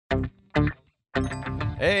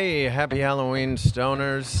Hey, happy Halloween,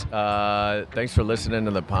 stoners. Thanks for listening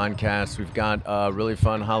to the podcast. We've got a really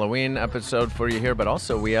fun Halloween episode for you here, but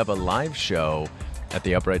also we have a live show at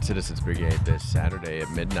the Upright Citizens Brigade this Saturday at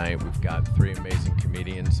midnight. We've got three amazing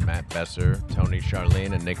comedians, Matt Besser, Tony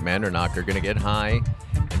Charlene, and Nick Mandernock are going to get high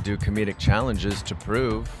and do comedic challenges to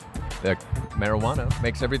prove that marijuana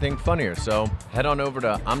makes everything funnier. So head on over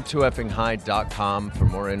to I'm2effing-high.com for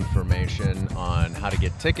more information on how to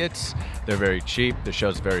get tickets. They're very cheap. The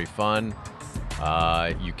show's very fun.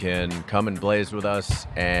 You can come and blaze with us,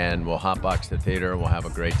 and we'll hotbox the theater. We'll have a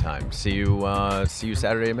great time. See you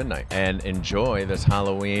Saturday at midnight, and enjoy this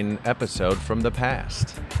Halloween episode from the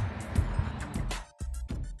past.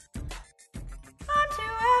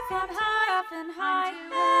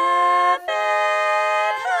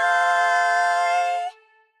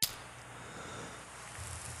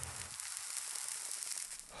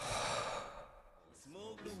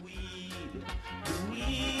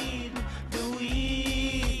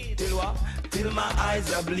 Till my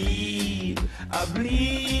eyes I bleed.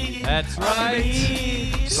 That's right.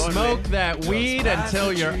 Smoke that weed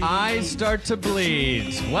until your eyes start to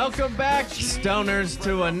bleed. Welcome back, stoners,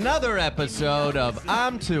 to another episode of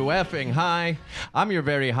I'm Too Effing High. I'm your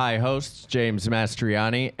very high host, James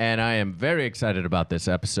Mastriani, and I am very excited about this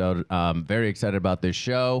episode. Very excited about this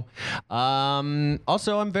show.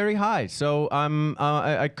 Also, I'm very high, so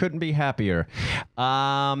I couldn't be happier.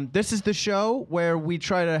 This is the show where we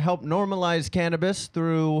try to help normalize cannabis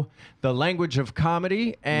through the language of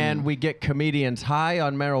comedy, and we get comedians high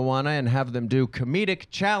on marijuana and have them do comedic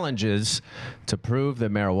challenges to prove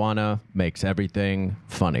that marijuana makes everything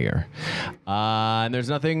funnier. And there's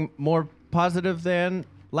nothing more positive than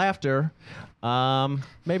laughter.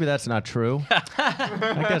 Maybe that's not true.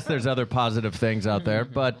 I guess there's other positive things out there,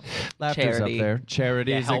 but laughter's Charity. up there.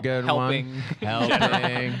 Charity's a good helping. one.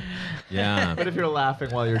 Helping. Yeah. But if you're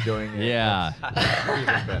laughing while you're doing it, Yeah. that's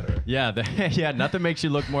even better. Yeah, yeah, nothing makes you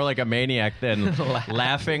look more like a maniac than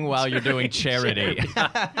laughing while you're doing charity.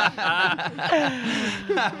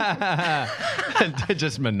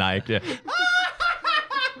 Just maniac.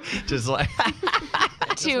 Just like,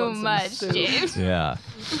 Too much, James. yeah.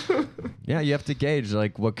 Yeah, you have to gauge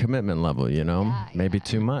like what commitment level, you know? Yeah, Maybe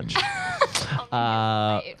too much.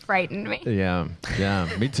 It frightened me. Yeah,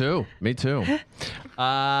 me too.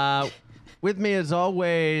 With me, as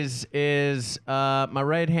always, is my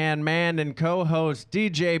right-hand man and co-host,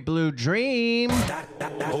 DJ Blue Dream.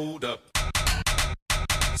 Hold up.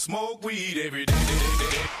 Smoke weed every day.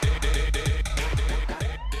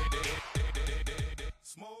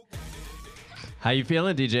 Smoke. How you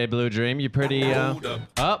feeling, DJ Blue Dream? You pretty, Hold up.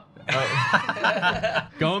 up?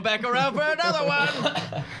 Going back around for another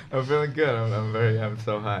one. I'm feeling good. I'm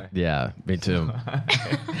so high. Yeah, me too.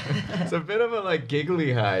 It's a bit of a like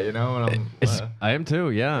giggly high, you know. When I'm, I am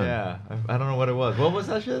too, yeah. yeah, I don't know what it was. What was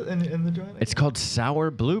that shit in the joint? It's called Sour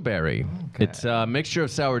Blueberry. Okay. It's a mixture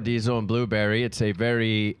of sour diesel and blueberry. It's a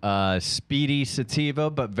very speedy sativa,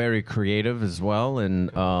 but very creative as well. And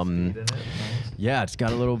Seed in it. Nice. yeah, it's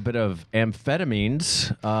got a little bit of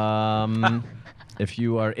amphetamines. If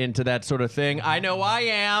you are into that sort of thing, I know I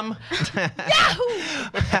am.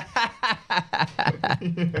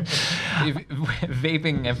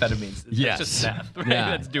 Vaping amphetamines. Yes. That's just meth, right? Yeah.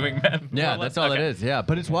 That's doing meth. Yeah, More or that's less. all Okay. it is. Yeah,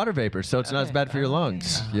 but it's water vapor, so it's not as bad for your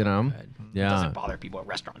lungs, you know? Good. Yeah. Doesn't bother people at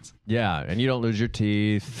restaurants. Yeah, and you don't lose your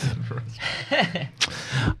teeth.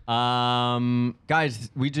 Guys,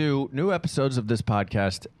 we do new episodes of this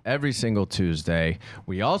podcast every single Tuesday.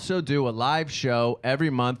 We also do a live show every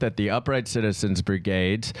month at the Upright Citizens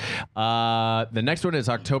Brigade. The next one is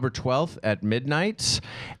October 12th at midnight.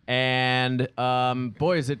 And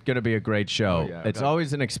boy, is it going to be a great show. yeah, It's okay.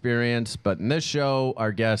 always an experience, but in this show,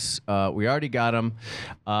 our guests, we already got them.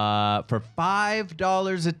 For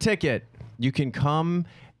 $5 a ticket, you can come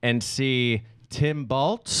and see Tim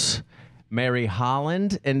Baltz, Mary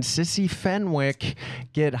Holland, and Sissy Fenwick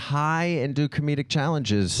get high and do comedic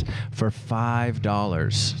challenges for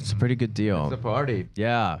 $5. It's a pretty good deal. It's a party.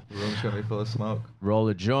 Yeah. The room's gonna be full of smoke. Roll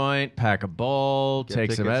a joint, pack a bowl, Get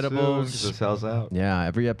take some tickets soon, 'cause edibles. it sells out. Yeah,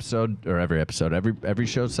 every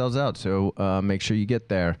show sells out, so make sure you get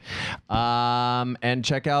there, and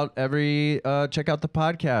check out the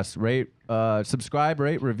podcast. Rate, subscribe,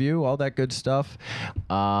 rate, review, all that good stuff,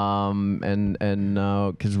 and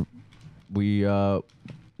because we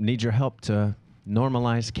need your help to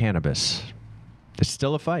normalize cannabis. It's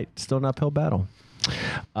still a fight, still an uphill battle.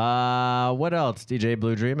 What else, DJ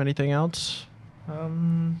Blue Dream? Anything else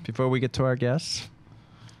before we get to our guests?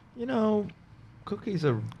 You know, cookies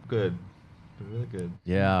are good. They're really good.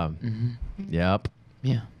 Yeah. Yep.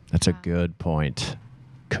 Yeah. That's a good point.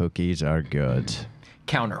 Cookies are good.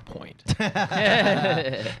 Counterpoint.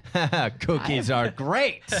 Cookies are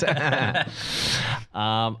great.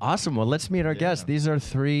 Awesome. Well, let's meet our guests. These are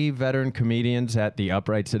 3 veteran comedians at the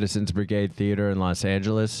Upright Citizens Brigade Theater in Los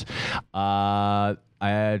Angeles. 2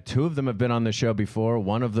 of them have been on the show before.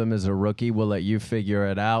 One of them is a rookie. We'll let you figure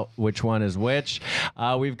it out which one is which.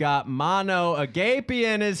 We've got Mano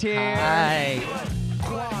Agapian is here. Hi.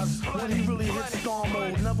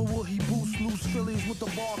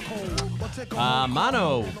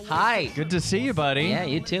 Mano. Hi. Good to see you, buddy. Yeah,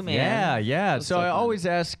 you too, man. Yeah. So I always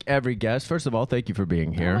ask every guest, first of all, thank you for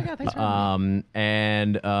being here. Oh my God, thanks for having me.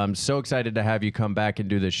 And I'm so excited to have you come back and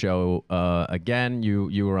do the show again.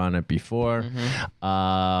 You were on it before.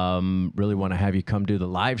 Really want to have you come do the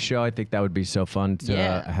live show. I think that would be so fun to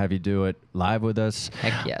have you do it live with us.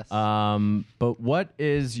 Heck yes. But what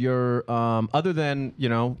is your, other than,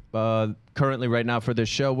 currently right now for this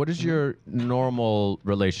show, what is your normal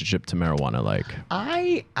relationship to marijuana like?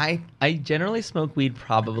 I generally smoke weed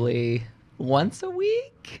probably once a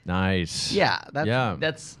week. Nice. Yeah.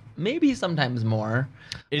 That's maybe sometimes more.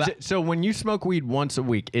 Is it so when you smoke weed once a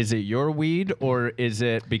week, is it your weed or is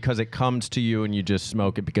it because it comes to you and you just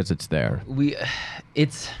smoke it because it's there?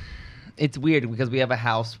 It's weird because we have a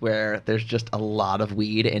house where there's just a lot of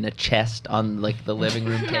weed in a chest on like the living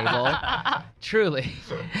room table. Truly.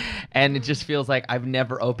 And it just feels like I've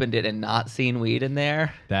never opened it and not seen weed in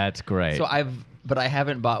there. That's great. But I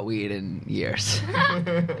haven't bought weed in years.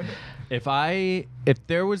 If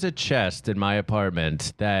there was a chest in my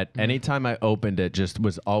apartment that anytime I opened it just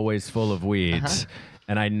was always full of weeds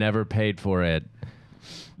and I never paid for it,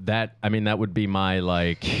 that would be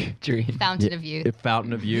my dream. Fountain of youth.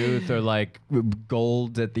 Fountain of youth, or like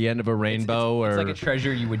gold at the end of a rainbow, it's like a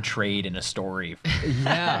treasure you would trade in a story.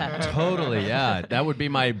 Yeah, totally. Yeah, that would be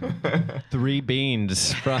my 3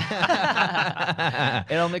 beans from.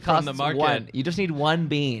 It only costs the market. 1. You just need 1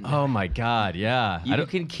 bean. Oh my God, yeah. You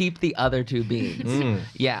can keep the other 2 beans.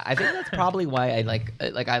 Yeah, I think that's probably why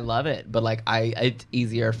I love it. But it's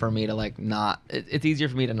easier for me to not. It's easier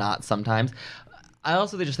for me to not sometimes. I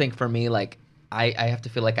also just think for me, I have to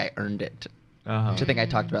feel like I earned it. Which I think I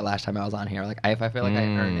talked about last time I was on here. If I feel like I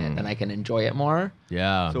earned it, then I can enjoy it more.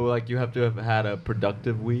 Yeah. So you have to have had a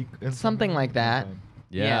productive week. Something like that.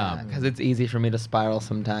 Yeah. Because it's easy for me to spiral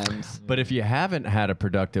sometimes. But if you haven't had a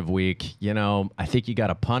productive week, I think you got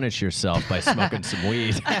to punish yourself by smoking some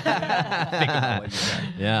weed. Yeah,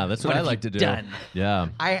 that's what I like to do. Done? Yeah.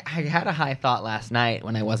 I had a high thought last night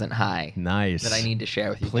when I wasn't high. Nice. That I need to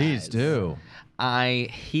share with you Please guys. do. I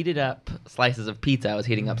heated up slices of pizza. I was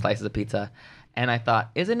heating up slices of pizza. And I thought,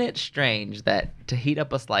 isn't it strange that to heat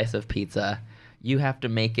up a slice of pizza, you have to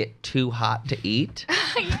make it too hot to eat?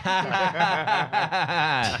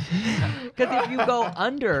 Because if you go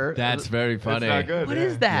under... That's very funny. It's not good. What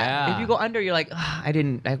is that? Yeah. If you go under, you're like,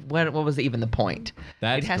 what was even the point?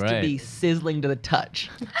 That's it has great. to be sizzling to the touch.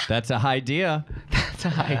 That's a idea. That's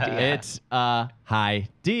an idea. It's a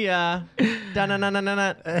idea.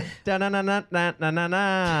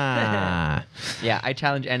 Da-na-na-na-na-na-na-na-na-na-na. Yeah, I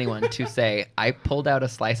challenge anyone to say, I pulled out a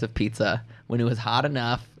slice of pizza when it was hot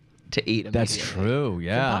enough to eat immediately. That's true,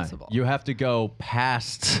 yeah. impossible. You have to go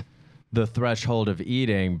past the threshold of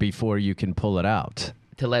eating before you can pull it out.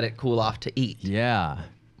 To let it cool off to eat. Yeah.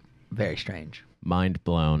 Very strange. Mind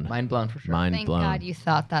blown. Mind blown for sure. Mind Thank blown. God you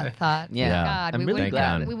thought that thought. Yeah. Yeah. God, I'm we really wouldn't,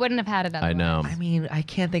 glad. we wouldn't have had it otherwise. I know. I mean, I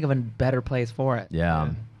can't think of a better place for it. Yeah.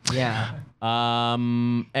 Yeah.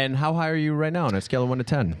 And how high are you right now on a scale of 1 to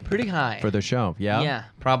 10 Pretty high. for the show? Yeah. Yeah,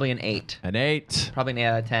 probably an 8. An 8. Probably an 8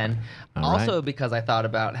 out of 10. All Also right. because I thought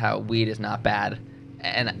about how weed is not bad.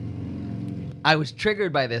 And I was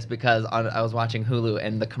triggered by this because I was watching Hulu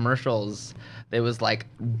and the commercials, there was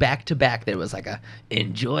back to back, there was a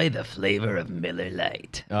enjoy the flavor of Miller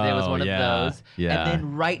Lite. There was Oh, one yeah. of those. Yeah. And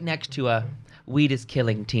then right next to a weed is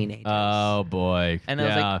killing teenagers. Oh, boy. And I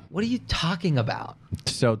was like, what are you talking about?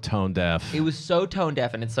 So tone deaf. It was so tone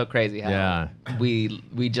deaf, and it's so crazy how Yeah. we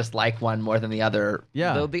just like one more than the other.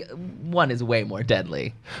 Yeah. Though the one is way more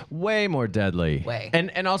deadly. Way more deadly. Way.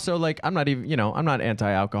 And also, I'm not even, I'm not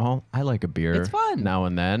anti-alcohol. I like a beer. It's fun. Now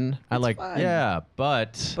and then. fun. Yeah,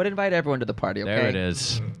 but But invite everyone to the party, okay? there it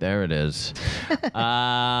is. There it is.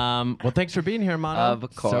 Well, thanks for being here, Mano. Of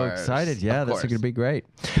So course. excited. Yeah, Of that's going to course. be great.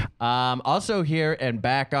 Also here and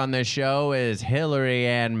back on the show is Hillary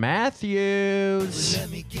Ann Matthews.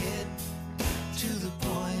 Let me get to the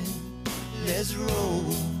point. Let's roll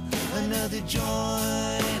another joint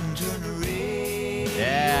and turn the radio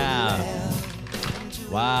Yeah. down to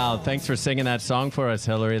Wow, thanks for singing that song for us,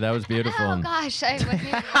 Hillary. That was beautiful. Oh gosh, I wasn't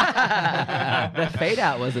even The fade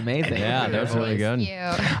out was amazing. Yeah, that was really good. Thank you.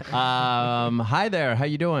 Hi there. How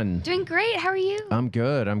you doing? Doing great. How are you? I'm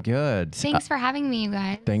good. I'm good. Thanks for having me, you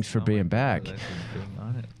guys. Thanks for being back.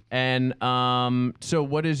 And so,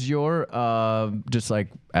 what is your just like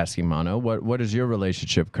asking Mono? What is your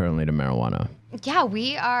relationship currently to marijuana? Yeah,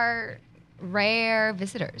 we are rare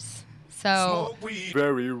visitors. So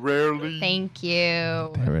Very rarely. thank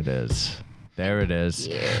you. There it is. There it is.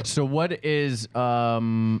 you. So, what is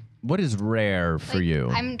rare for you?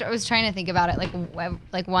 I was trying to think about it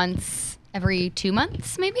like once every 2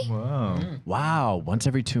 months, maybe. Wow. Wow, once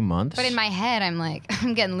every 2 months. But in my head, I'm like,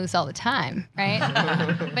 I'm getting loose all the time, right?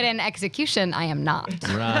 But in execution, I am not.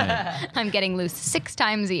 Right. I'm getting loose 6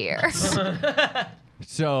 times a year.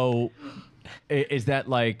 So, is that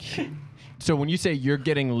like? So when you say you're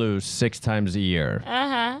getting loose 6 times a year,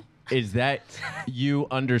 is that you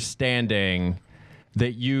understanding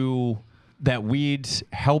that weed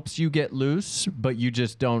helps you get loose, but you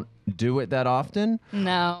just don't do it that often?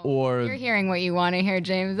 No. Or- you're hearing what you want to hear,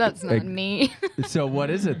 James. That's not me. So what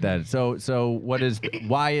is it then? So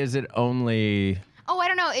why is it only? Oh, I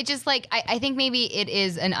don't know. It just like I think maybe it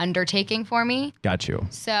is an undertaking for me. Got you.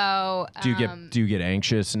 So Do you get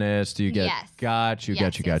anxiousness? Do you get? Yes. Got you. Yes,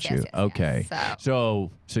 Got you. yes, Got you. yes, yes, Okay. yes. So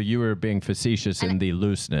you were being facetious in the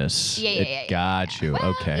looseness. Yeah. Got you.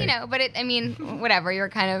 Well, Okay. You know, but I mean, whatever. You're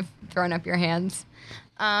kind of throwing up your hands.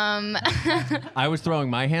 No. I was throwing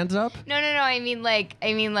my hands up. I mean like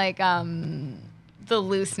the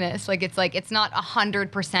looseness. Like it's not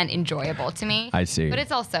 100% enjoyable to me. I see. But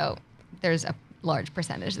it's also there's a large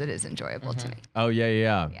percentage that is enjoyable to me. Oh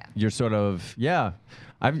yeah. You're sort of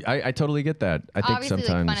I totally get that. I think Obviously,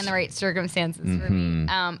 sometimes like fun in the right circumstances for me.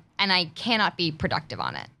 And I cannot be productive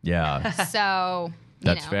on it. Yeah, So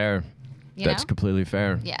that's fair. You That's know? completely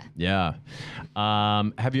fair. Yeah. Yeah.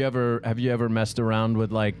 Have you ever messed around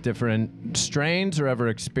with like different strains, or ever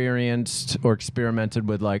experienced or experimented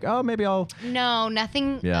with like, oh, maybe I'll. No,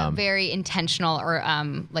 nothing Yeah. very intentional or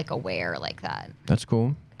like aware like that. That's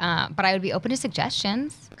cool. But I would be open to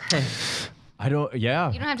suggestions. I don't.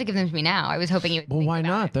 Yeah. You don't have to give them to me now. I was hoping you would. Well, think why about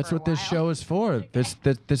not? it That's for a what this while. show is for.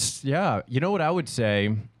 This. Yeah. You know what I would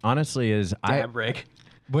say, honestly, is Dab rig.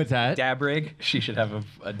 What's that? Dab rig. She should have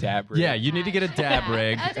a dab rig. Yeah, you need to get a dab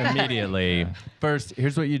rig immediately. First,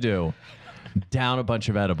 here's what you do. Down a bunch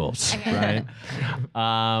of edibles, right?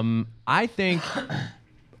 I think,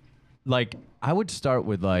 like, I would start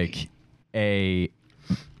with, like, a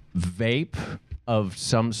vape of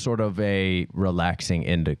some sort of a relaxing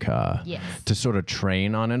indica. Yes. To sort of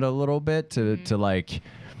train on it a little bit, to like,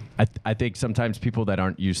 I think sometimes people that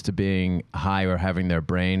aren't used to being high or having their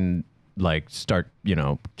brain like start,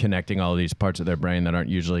 connecting all these parts of their brain that aren't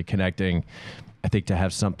usually connecting. I think to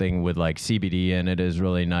have something with like CBD in it is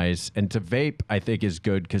really nice. And to vape, I think is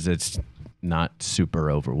good because it's not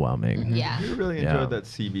super overwhelming. Yeah. You really Yeah. enjoyed that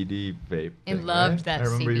CBD vape. I thing, loved right? that I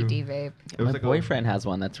remember CBD you- vape. It was My like boyfriend has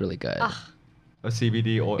one that's really good. a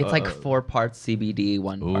CBD oil. It's like 4 parts CBD,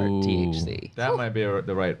 1 part Ooh. THC. That might be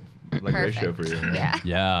the right like ratio for you. Yeah.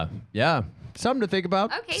 Yeah. Yeah. Something to think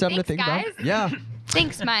about. Okay, Something to thanks, think guys. about. Yeah.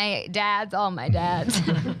 Thanks, my dads, all my dads.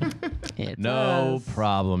 It No does.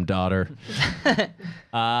 problem, daughter.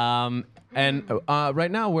 And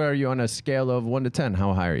right now, where are you on a scale of 1 to 10?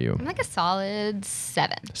 How high are you? I'm like a solid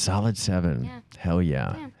 7. Solid 7. Yeah. Hell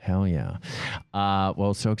yeah. Hell yeah.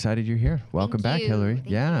 Well, so excited you're here. Welcome back, you. Hillary. Thank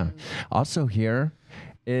yeah. you. Also here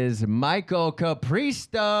is Michael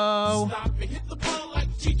Capristo. Stop and hit the ball like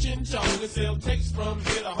Cheech and Chong and sell takes from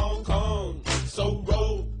here to Hong Kong. So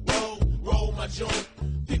roll my joint.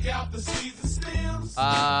 Pick out the seeds and stems.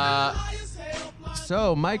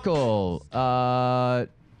 So, Michael,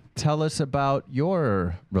 tell us about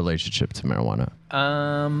your relationship to marijuana.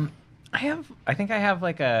 I think I have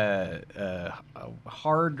like a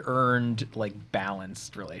hard-earned, like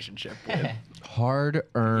balanced relationship with.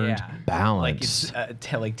 Hard-earned balance. Like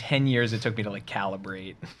it's like 10 years it took me to like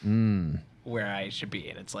calibrate where I should be,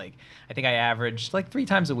 and it's like I think I averaged like 3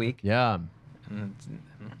 times a week. Yeah.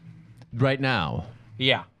 Right now,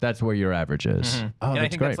 Yeah. that's where your average is. Oh, and that's I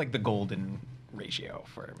think great. that's like the golden ratio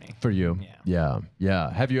for me. For you. Yeah.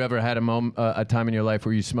 Yeah. Have you ever had a time in your life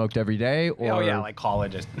where you smoked every day? Or Oh yeah, like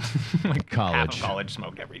college. Like College. half of college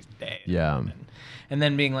smoked every day. Yeah. And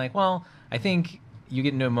then being like, well, I think you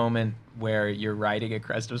get into a moment where you're riding a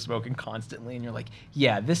crest of smoking constantly, and you're like,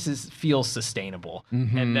 yeah, this feels sustainable.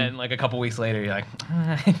 Mm-hmm. And then like a couple weeks later, you're like,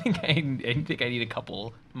 I think I need a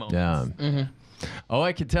couple moments. Yeah. Oh,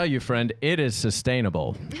 I can tell you, friend, it is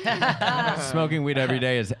sustainable. Smoking weed every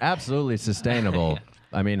day is absolutely sustainable.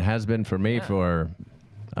 I mean, has been for me for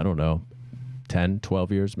I don't know, 10,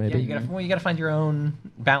 12 years maybe. Yeah, you gotta find your own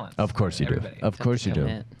balance. Of course you Everybody. do. Of course you do.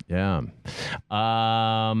 commit. Yeah.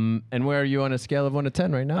 And where are you on a scale of 1 to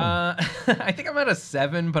 10 right now? I think I'm at a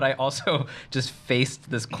 7, but I also just faced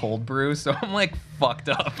this cold brew, so I'm like fucked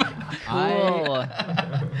up. Cool.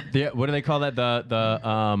 What do they call that?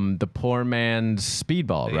 The poor man's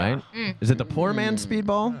speedball, right? Is it the poor man's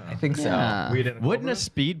speedball? I think so. Yeah. Wouldn't a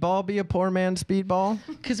speedball be a poor man's speedball?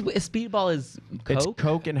 Because a speedball is Coke. It's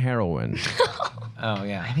Coke and heroin. Oh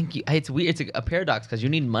yeah. I think it's weird. It's a paradox because you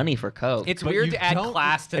need money for Coke. It's But weird you to add don't-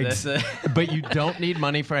 class to this. But you don't need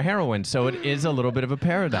money for heroin, so it is a little bit of a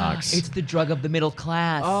paradox. It's the drug of the middle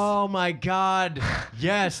class. Oh my God!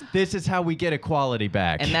 Yes, this is how we get equality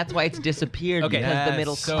back. And that's why it's disappeared Okay. because the Yes.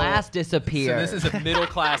 middle So- class So disappeared. this is a middle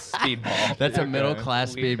class speedball. That's a middle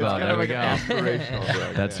class speedball. There we go. Aspirational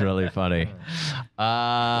drug. That's really funny.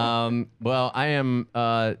 Well, I am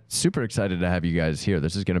super excited to have you guys here.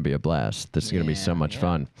 This is going to be a blast. This is going to be so much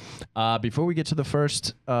fun. Before we get to the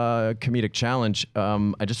first comedic challenge,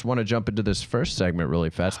 I just want to jump into this first segment really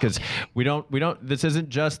fast because we don't. This isn't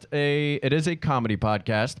just it is a comedy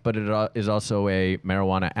podcast, but it is also a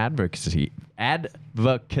marijuana advocacy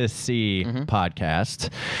podcast.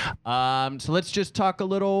 So let's just talk a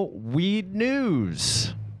little weed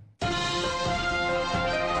news.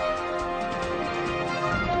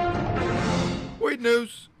 Weed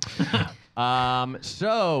news.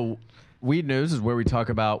 So weed news is where we talk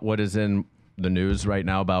about what is in the news right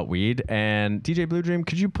now about weed. And DJ Blue Dream,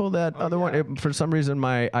 could you pull that other one? For some reason,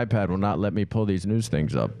 my iPad will not let me pull these news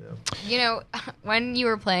things up. You know, when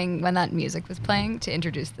that music was playing to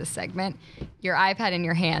introduce this segment, your iPad in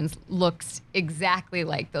your hands looks exactly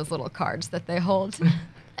like those little cards that they hold.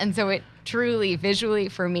 And so it truly, visually,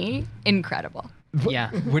 for me, incredible.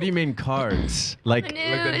 yeah. What do you mean cards? Like The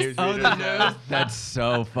the news. news. oh, the news. That's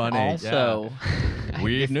so funny. Also, Yeah.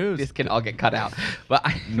 Weed news. this can all get cut out. But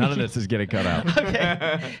None of this is getting cut out.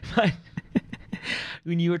 Okay. But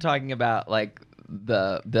when you were talking about like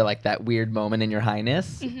the like that weird moment in your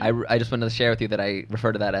highness, Mm-hmm. I just wanted to share with you that I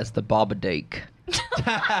refer to that as the Bobadake.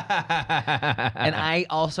 And I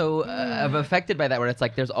also am affected by that, where it's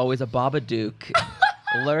like there's always a Babadook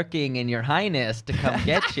lurking in your highness to come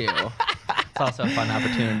get you. It's also a fun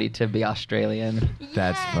opportunity to be Australian.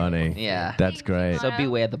 That's funny. Yeah. That's great. So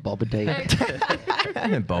beware the Bobadake.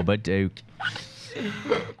 Boba Duke.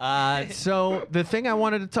 So the thing I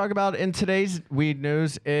wanted to talk about in today's weed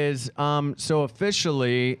news is so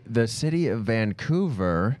officially the city of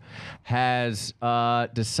Vancouver has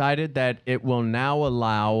decided that it will now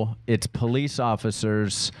allow its police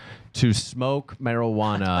officers to smoke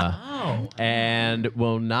marijuana and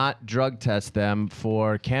will not drug test them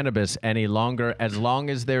for cannabis any longer as long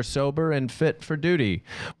as they're sober and fit for duty,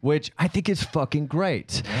 which I think is fucking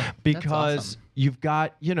great because awesome. you've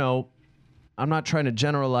got, I'm not trying to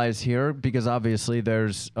generalize here because obviously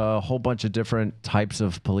there's a whole bunch of different types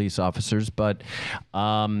of police officers, but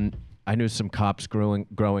I knew some cops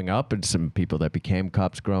growing up and some people that became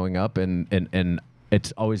cops growing up, and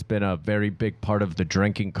it's always been a very big part of the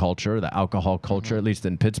drinking culture, the alcohol culture, at least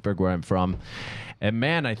in Pittsburgh where I'm from. And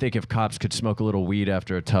man, I think if cops could smoke a little weed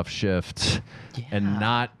after a tough shift and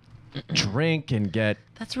not drink and get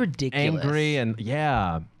That's ridiculous. angry and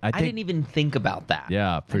I I think didn't even think about that.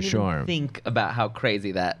 Yeah, for I didn't sure. Even think about how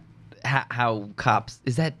crazy that, how cops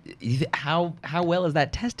is that? How well is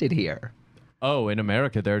that tested here? Oh, in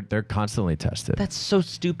America, they're constantly tested. That's so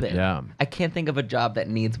stupid. Yeah. I can't think of a job that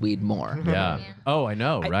needs weed more. yeah. Oh, I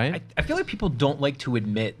know, right? I feel like people don't like to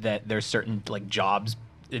admit that there's certain like jobs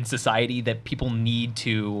in society that people need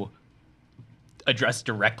to address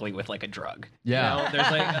directly with like a drug. Yeah. You know?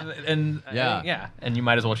 There's like and Yeah. and you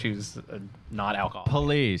might as well choose not alcohol.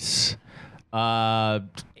 Police,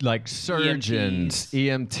 like surgeons,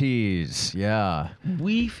 EMTs. Yeah,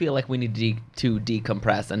 We feel like we need to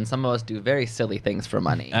decompress, and some of us do very silly things for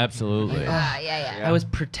money. absolutely. Yeah. I was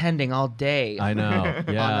pretending all day. I know.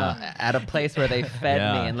 Yeah. At a place where they fed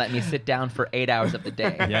Yeah. me and let me sit down for 8 hours of the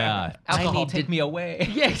day. Yeah. Alcohol, I need take to- me away.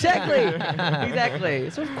 Yeah, exactly. Exactly.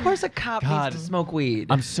 So of course a cop God. needs to smoke weed.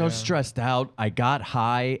 I'm so stressed out. I got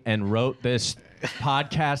high and wrote this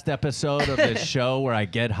podcast episode of this show where I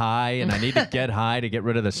get high, and I need to get high to get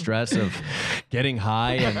rid of the stress of getting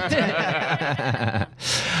high.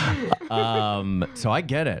 And so I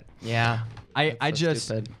get it. Yeah. I so just,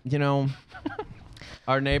 stupid.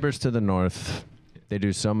 our neighbors to the north, they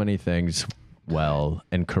do so many things well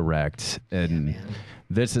and correct. And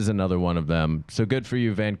this is another one of them. So good for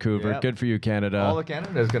you, Vancouver. Yep. Good for you, Canada. All of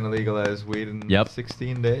Canada is going to legalize weed in Yep.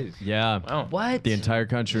 16 days. Yeah. Oh. What? The entire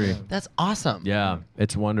country. That's awesome. Yeah.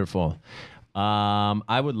 It's wonderful.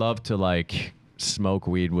 I would love to smoke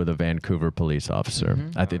weed with a Vancouver police officer.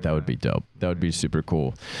 I think that would be dope. That would be super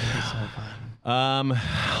cool.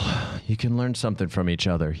 You can learn something from each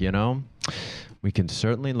other, you know? We can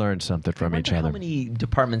certainly learn something from each How other. many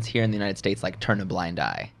departments here in the United States like turn a blind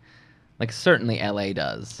eye? Like certainly LA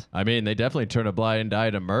does. I mean, they definitely turn a blind eye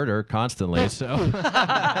to murder constantly. So, so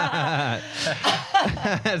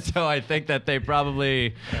I think that they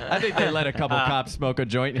probably, I think they let a couple cops smoke a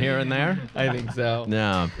joint here and there. I think so.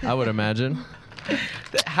 Yeah, I would imagine.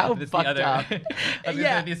 How This is fucked the other, up. I was gonna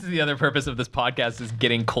say, this is the other purpose of this podcast is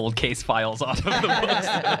getting cold case files off of the books.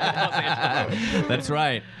 That's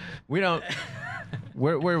right. We don't.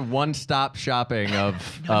 We're one-stop shopping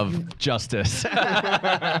of justice.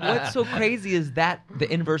 What's so crazy is that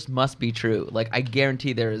the inverse must be true. Like I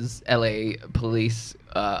guarantee there's LA police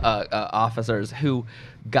officers who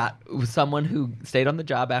got someone who stayed on the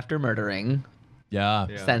job after murdering Yeah.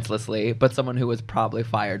 senselessly, but someone who was probably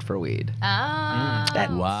fired for weed. Oh. That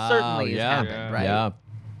Wow. certainly has yeah. happened, right? Yeah.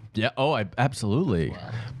 Yeah. Oh, absolutely.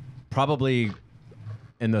 Probably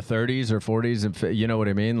in the 30s or 40s, you know what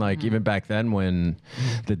I mean? Like even back then, when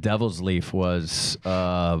the Devil's Leaf was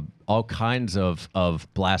all kinds of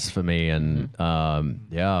blasphemy and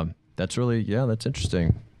yeah, that's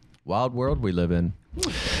interesting. Wild world we live in.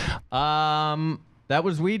 That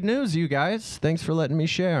was weed news, you guys. Thanks for letting me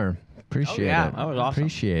share. Appreciate yeah, it. that was awesome.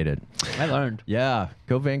 Appreciate it. I learned. Yeah,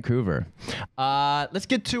 go Vancouver. Let's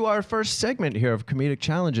get to our first segment here of Comedic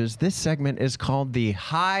Challenges. This segment is called the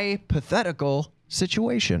Hypothetical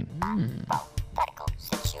Situation. Hypothetical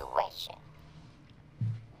situation.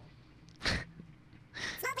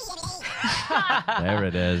 There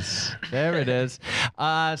it is. There it is.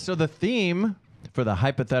 So the theme for the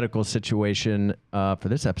hypothetical situation for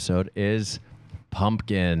this episode is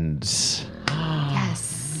pumpkins.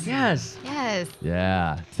 Yes. Yes. Yes.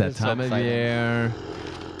 Yeah, it's that This is so time of exciting. year.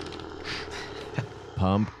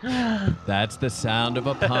 That's the sound of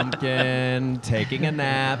a pumpkin taking a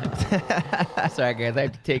nap. Sorry, guys. I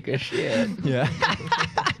have to take a shit. Yeah.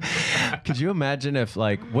 Could you imagine if,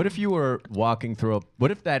 like, what if you were walking through what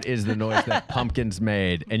if that is the noise that pumpkins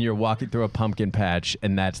made and you're walking through a pumpkin patch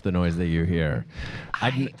and that's the noise that you hear?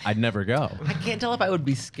 I'd never go. I can't tell if I would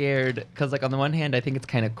be scared because, like, on the one hand, I think it's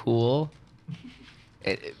kind of cool.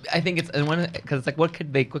 I think it's because it's like, what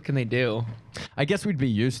can they do? I guess we'd be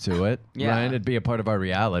used to it, Yeah. right? It'd be a part of our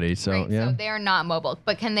reality. So, Right, yeah. so they are not mobile.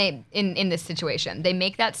 But can they, in this situation, they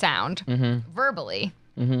make that sound verbally,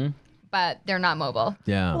 but they're not mobile.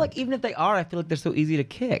 yeah. Well, like even if they are, I feel like they're so easy to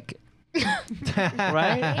kick.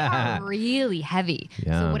 Right? They are really heavy.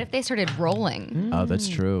 Yeah. So what if they started rolling? Oh, that's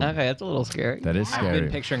true. Okay, that's a little scary. That is I've scary. been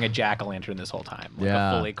picturing a jack-o'-lantern this whole time, like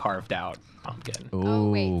Yeah. a fully carved out pumpkin. Ooh, Oh,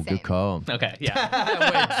 wait, same. good call. Okay,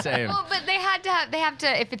 yeah. Wait, same. Well, but they have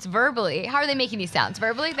to, if it's verbally, how are they making these sounds?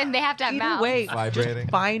 Verbally? Then they have to have Either mouths. way, Vibrating. just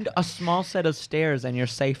find a small set of stairs and you're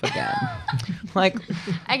safe again. Like,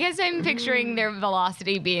 I guess I'm picturing their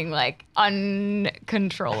velocity being like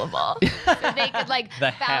uncontrollable. So they could like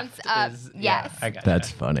The bounce heft up. is, Yes. Yeah, I got That's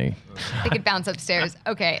funny. They could bounce upstairs.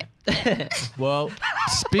 Okay. Well,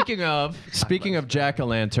 speaking of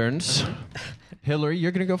jack-o'-lanterns, Hillary, you're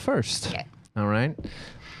gonna go first. Okay. All right.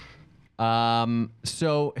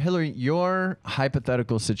 So Hillary, your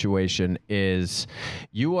hypothetical situation is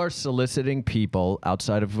you are soliciting people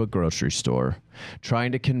outside of a grocery store,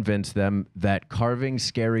 trying to convince them that carving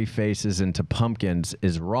scary faces into pumpkins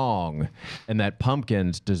is wrong and that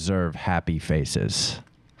pumpkins deserve happy faces.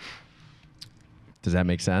 Does that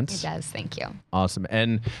make sense? It does. Thank you. Awesome.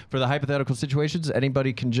 And for the hypothetical situations,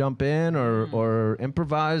 anybody can jump in or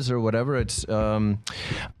improvise or whatever. It's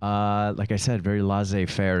like I said, very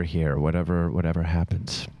laissez-faire here. Whatever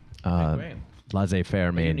happens. great.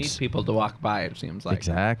 Laissez-faire you need means people to walk by, it seems like.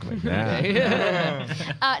 exactly.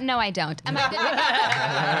 Yeah. No, I don't.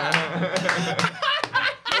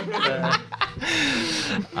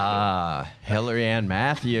 Hillary Ann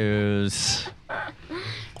Matthews.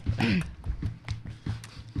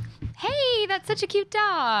 Hey, that's such a cute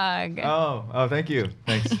dog. Oh, thank you.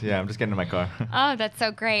 Thanks. Yeah, I'm just getting in my car. Oh, that's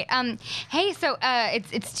so great. Hey, so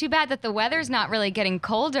it's too bad that the weather's not really getting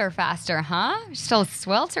colder faster, huh? Still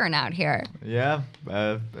sweltering out here. Yeah,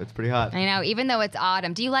 it's pretty hot. I know, even though it's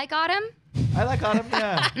autumn. Do you like autumn? I like autumn.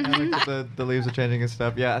 Yeah, I like that the leaves are changing and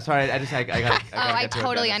stuff. Yeah, sorry, I got. Oh, I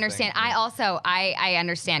totally understand. I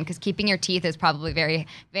understand because keeping your teeth is probably very,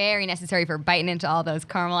 very necessary for biting into all those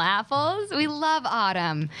caramel apples. We love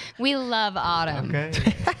autumn. We love autumn.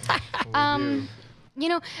 Okay. You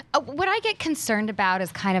know, what I get concerned about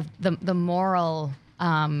is kind of the moral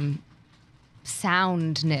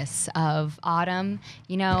soundness of autumn.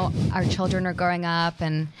 You know, our children are growing up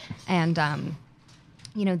and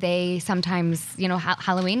they sometimes,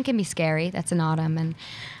 Halloween can be scary. That's in autumn. And,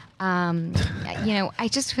 I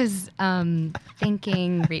just was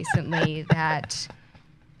thinking recently that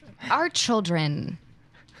our children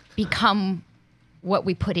become what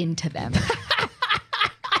we put into them.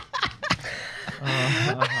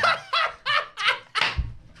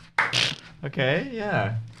 Okay,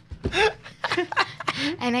 yeah.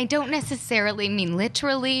 And I don't necessarily mean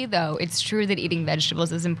literally, though it's true that eating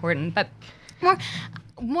vegetables is important, but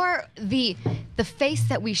more the face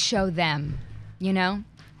that we show them,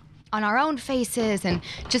 on our own faces and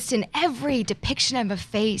just in every depiction of a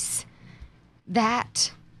face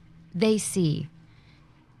that they see.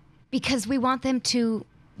 Because we want them to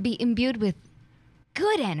be imbued with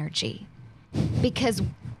good energy.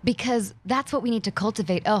 Because that's what we need to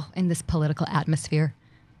cultivate. Oh, in this political atmosphere.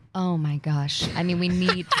 Oh my gosh. I mean, we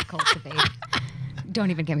need to cultivate.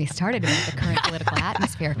 Don't even get me started about the current political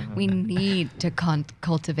atmosphere. We need to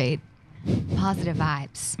cultivate positive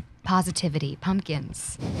vibes, positivity.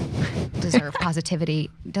 Pumpkins deserve positivity.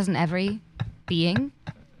 Doesn't every being?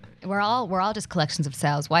 We're all just collections of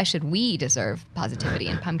cells. Why should we deserve positivity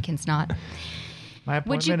and pumpkins not? My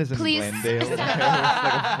Would you appointment is in please Glendale.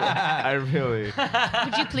 I really.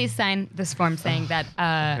 Would you please sign this form saying that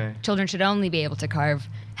Okay. children should only be able to carve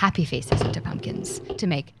happy faces into pumpkins to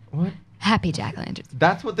make What? happy jack-o'-lanterns?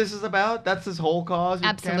 That's what this is about? That's this whole cause?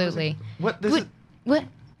 Absolutely. What? This What? is. What?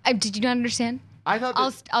 Did you not understand? I thought.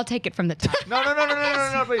 I'll take it from the top. No,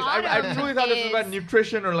 please. I Autumn truly thought this was about is-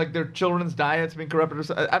 nutrition or like their children's diets being corrupted. Or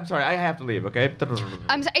so. I'm sorry, I have to leave. Okay.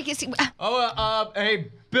 I'm sorry. I guess, Hey,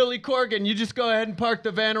 Billy Corgan, you just go ahead and park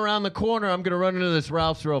the van around the corner. I'm going to run into this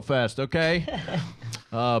Ralph's real fast, okay?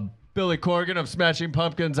 Billy Corgan of Smashing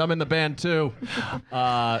Pumpkins. I'm in the band, too.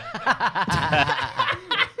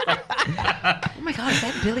 Oh my God, is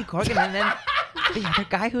that Billy Corgan? And then the other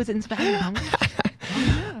guy who's in Smashing Pumpkins?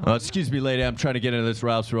 Excuse me, lady. I'm trying to get into this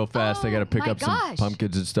Ralph's real fast. I got to pick my up some gosh.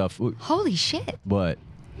 pumpkins and stuff. holy shit. What?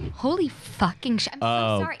 Holy fucking shit. I'm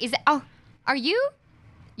Oh. so sorry. Is it? Oh, are you?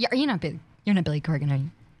 Yeah, are you not Billy? You're not Billy Corgan, are you?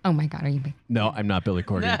 Oh my God, are you? No, I'm not Billy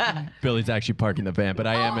Corgan. Billy's actually parking the van, but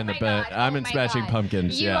I am in the band. I'm in Smashing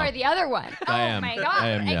Pumpkins. You yeah. are the other one. Oh I am. my God. I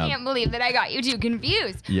am, yeah. can't believe that I got you two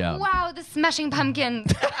confused. Yeah. Wow, the Smashing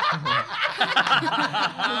Pumpkins.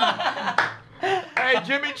 Hey,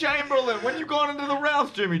 Jimmy Chamberlain, when you going into the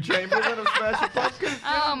Ralph's, Jimmy Chamberlain of Smashing Pumpkins?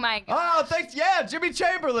 Oh my God. Oh, thanks. Yeah, Jimmy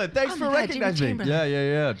Chamberlain. Thanks for my God, Jimmy recognizing me.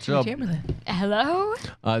 Chamberlain. Yeah. So,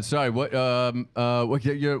 Hello? sorry. What?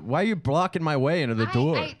 Why are you blocking my way into the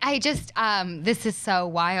door? I just, this is so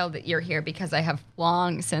wild that you're here because I have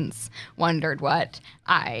long since wondered what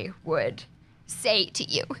I would say to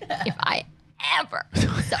you if I ever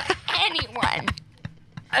saw anyone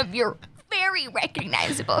of your very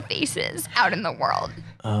recognizable faces out in the world.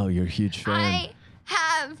 Oh, you're a huge fan. I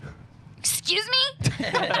have, excuse me?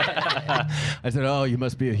 I said, oh, you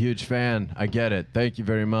must be a huge fan. I get it. Thank you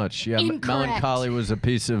very much. Yeah, Incorrect. Melancholy was a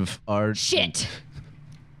piece of art. Shit.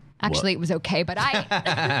 Actually, it was okay, but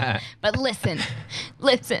but listen,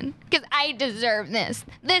 because I deserve this.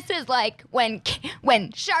 This is like when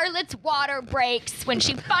Charlotte's water breaks, when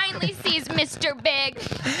she finally sees Mr. Big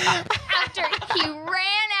after he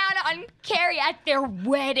ran out on Carrie at their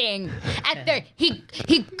wedding.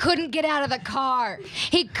 He couldn't get out of the car.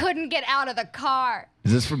 He couldn't get out of the car.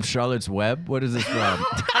 Is this from Charlotte's Web? What is this from?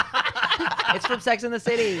 It's from Sex and the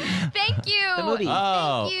City. Thank you. The movie.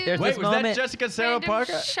 Oh, Thank you. There's wait, this was that moment- Jessica Sarah Random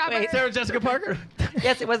Parker? shopper. Wait, Sarah Jessica Parker?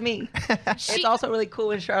 Yes, it was me. She- It's also really cool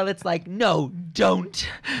when Charlotte's like, no, don't.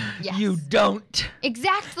 Yes. You don't.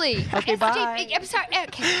 Exactly. Okay, bye. I'm sorry.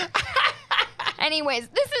 Okay. Anyways,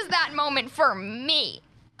 this is that moment for me.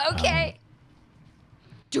 Okay.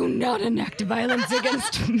 Do not enact violence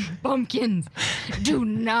against pumpkins. Do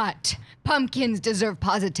not. Pumpkins deserve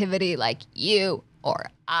positivity like you or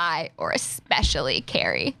I or especially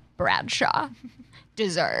Carrie Bradshaw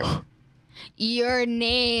deserve. Your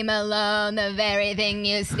name alone, the very thing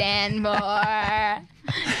you stand for,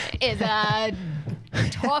 is a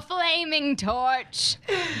flaming torch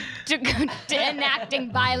to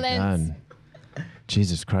enacting violence. God.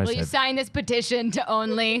 Jesus Christ. Will you sign this petition to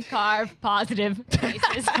only carve positive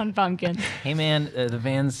faces on pumpkins? Hey man, the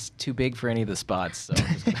van's too big for any of the spots, so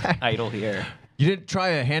I'm just gonna idle here. You didn't try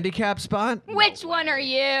a handicap spot? Which one are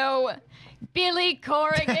you? Billy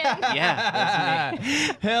Corrigan? Yeah, that's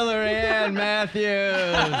me. Hillary Ann Matthews.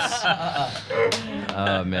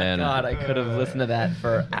 Oh, man. God, I could have listened to that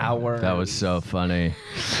for hours. That was so funny.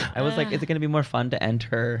 I was like, is it going to be more fun to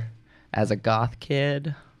enter as a goth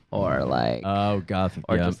kid or like, Oh, Goth.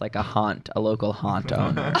 or yeah. just like a local haunt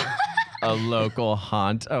owner? a local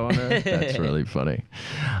haunt owner. That's really funny.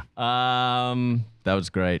 That was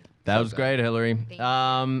great. That was great, Hillary.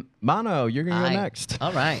 Mano, you're going to go next.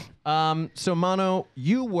 All right. So, Mano,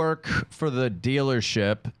 you work for the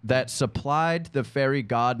dealership that supplied the fairy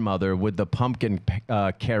godmother with the pumpkin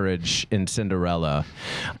carriage in Cinderella.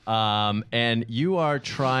 And you are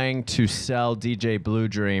trying to sell DJ Blue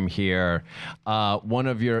Dream here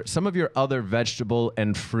some of your other vegetable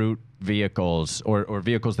and fruit vehicles or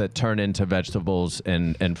vehicles that turn into vegetables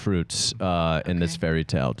and fruits in this fairy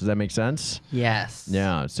tale. Does that make sense? Yes.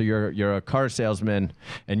 Yeah. So you're a car salesman,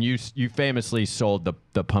 and you famously sold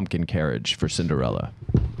the pumpkin carriage for Cinderella.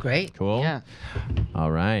 Great. Cool. Yeah.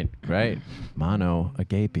 All right. Great. Mono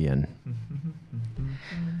Agapian.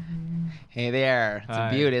 Hey there. It's Hi.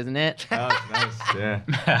 a beaut, isn't it? Oh, it's nice.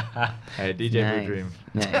 Yeah. Hey, DJ Nice. Blue Dream.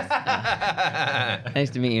 Nice. Nice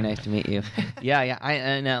to meet you. Nice to meet you. Yeah.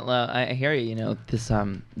 I hear you. You know, this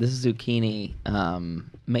zucchini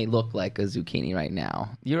may look like a zucchini right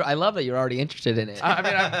now. I love that you're already interested in it. I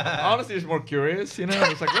mean, I'm honestly just more curious. You know, I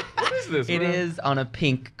was like, what is this? It What- is on a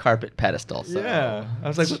pink carpet pedestal. So. Yeah. I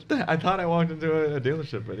was like, what the? I thought I walked into a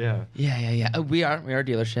dealership, but yeah. Yeah. We are a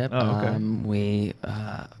dealership. Oh, okay. We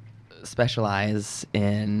specialize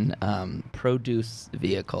in produce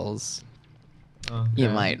vehicles. You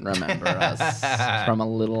Okay. might remember us from a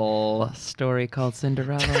little story called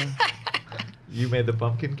Cinderella. You made the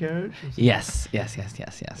pumpkin carriage? Yes.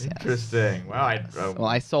 Interesting. Wow. Well,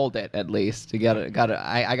 I sold it at least. I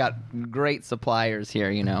got great suppliers here.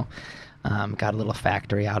 You know, got a little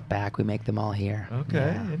factory out back. We make them all here. Okay,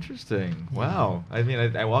 Yeah. interesting. Wow. I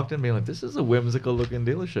mean, I walked in being like, this is a whimsical looking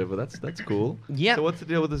dealership, but that's cool. Yeah. So what's the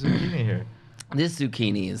deal with the zucchini here? This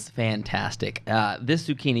zucchini is fantastic. This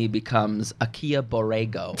zucchini becomes a Kia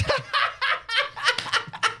Borrego.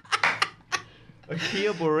 A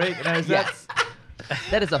Kia Borrego. Now, is Yes.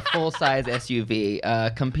 That is a full-size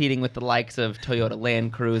SUV, competing with the likes of Toyota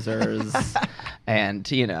Land Cruisers and,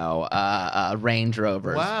 Range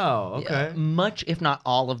Rovers. Wow, okay. Much, if not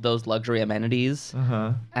all of those luxury amenities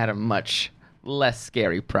Uh-huh. at a much less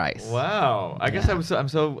scary price. Wow. I guess I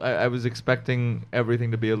was expecting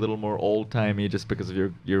everything to be a little more old-timey just because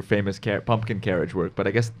of your famous pumpkin carriage work, but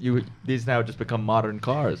I guess these now just become modern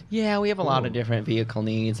cars. Yeah, we have a lot of Cool. different vehicle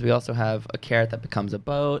needs. We also have a carrot that becomes a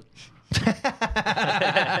boat.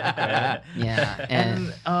 Yeah,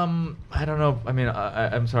 And I don't know. I mean,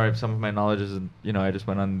 I'm sorry if some of my knowledge isn't. I just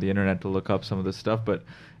went on the internet to look up some of this stuff, but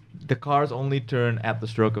the cars only turn at the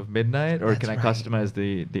stroke of midnight, or That's can I right. customize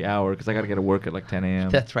the hour? Because I got to get to work at like 10 a.m.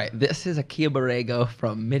 That's right. This is a Kia Borrego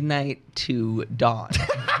from midnight to dawn.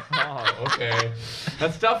 Oh, okay.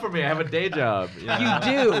 That's tough for me. I have a day job. You do.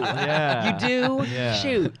 Yeah. You do? Yeah.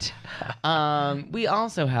 Shoot. We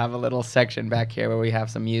also have a little section back here where we have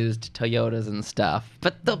some used Toyotas and stuff.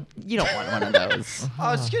 But you don't want one of those.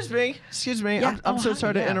 Oh, excuse me. Yeah. I'm so hi.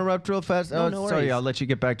 sorry to Yeah. interrupt real fast. No, no sorry, worries. I'll let you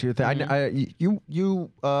get back to your thing.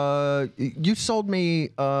 You sold me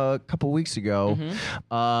a couple weeks ago.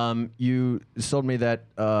 You sold me that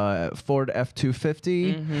Ford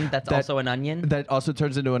F-250. That's that- also an onion. That also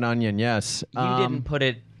turns into an onion. Yes. You didn't put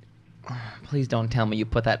it. Please don't tell me you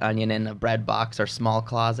put that onion in a bread box or small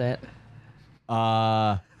closet.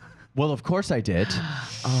 Well, of course I did.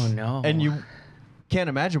 Oh no. And you can't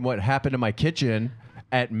imagine what happened in my kitchen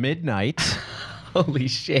at midnight. Holy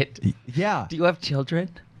shit. Yeah. Do you have children?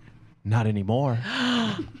 Not anymore.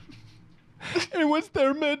 It was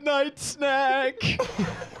their midnight snack.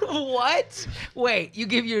 What? Wait, you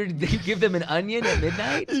give them an onion at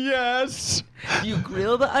midnight? Yes. Do you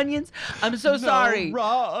grill the onions? I'm so sorry. No,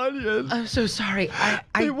 raw onion. I'm so sorry. They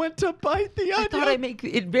I went to bite the onion. thought I make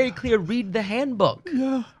it very clear. Read the handbook.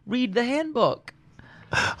 Yeah. Read the handbook.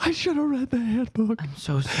 I should have read the handbook. I'm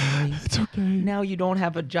so sorry. It's okay. Now you don't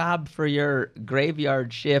have a job for your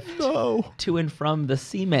graveyard shift No. to and from the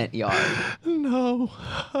cement yard. No.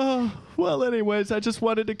 Well, anyways, I just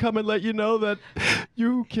wanted to come and let you know that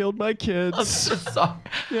you killed my kids. I'm so sorry.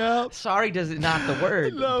 Yeah. Sorry does not the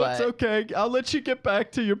word. No, but it's okay. I'll let you get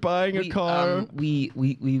back to your buying a car. We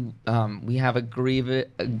have a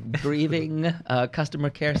grieving customer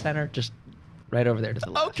care center just right over there to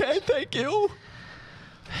the left. Okay, thank you.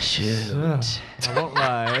 Shoot. I won't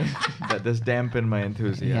lie. That does dampen my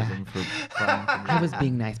enthusiasm for buying from I you. was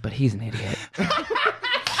being nice, but he's an idiot.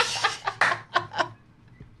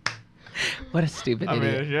 What a stupid I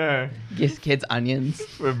idiot. mean, sure. Gives kids onions.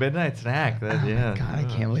 For a midnight snack. That, yeah. God, I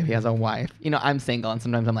can't believe he has a wife. You know, I'm single, and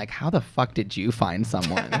sometimes I'm like, how the fuck did you find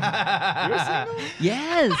someone? You're single?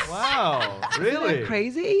 Yes. Wow. Really? Isn't that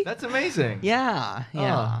crazy? That's amazing. Yeah.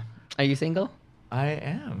 Oh. Are you single? I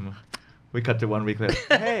am. We cut to 1 week later.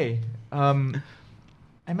 Hey,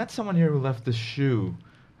 I I met someone here who left the shoe.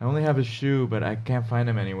 I only have a shoe, but I can't find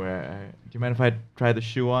him anywhere. Do you mind if I try the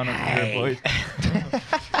shoe on some of your boys?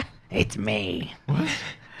 It's me. What?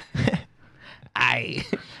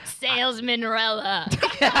 Salesman Rella.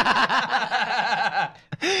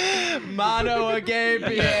 Mono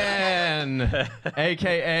Agapian,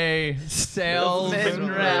 aka Salesman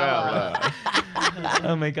Rella.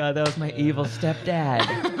 Oh my god, that was my evil stepdad.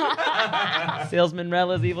 Salesman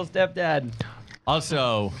Rella's evil stepdad.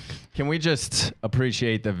 Also, can we just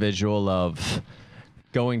appreciate the visual of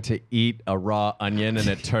going to eat a raw onion and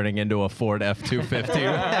it turning into a Ford F-250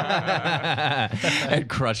 and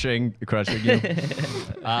crushing you?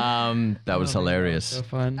 That was hilarious. So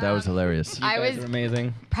fun. That was hilarious. I You guys was are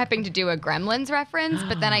amazing. prepping to do a Gremlins reference,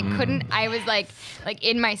 but then I couldn't. I was like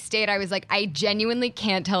in my state, I was like, I genuinely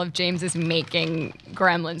can't tell if James is making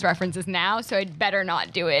Gremlins references now, so I'd better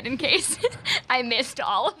not do it in case I missed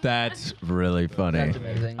all of them. That's really funny. That's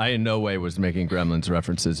amazing. I in no way was making Gremlins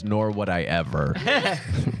references, nor would I ever.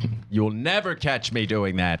 You'll never catch me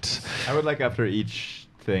doing that. I would like after each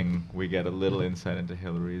thing we get a little insight into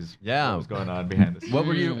Hillary's Yeah. what was going on behind the scenes. What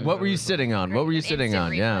were you sitting on? What were you sitting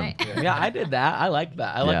on? Yeah. Yeah, I did that. I liked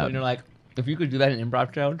that. I like Yeah. when you're like, if you could do that in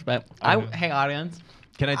improv shows, but hey audience,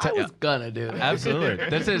 Can I I tell you? was gonna do that. Absolutely.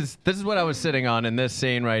 This is what I was sitting on in this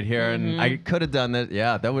scene right here, and I could have done this.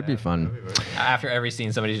 Yeah, that would be fun. After every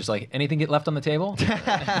scene, somebody's just like, anything get left on the table?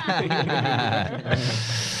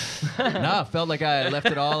 No, felt like I left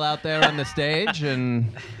it all out there on the stage, and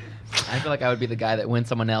I feel like I would be the guy that when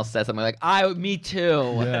someone else says something like, me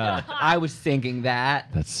too. Yeah. I was thinking that.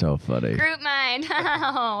 that's so funny. Group mind.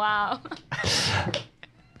 Oh wow.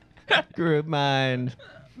 Group mind.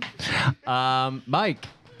 Mike,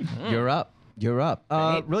 you're up. You're up.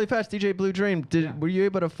 Really fast, DJ Blue Dream. Were you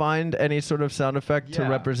able to find any sort of sound effect to Yeah.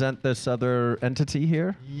 represent this other entity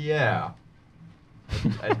here? Yeah.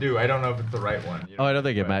 I do. I don't know if it's the right one. You know Oh, I what don't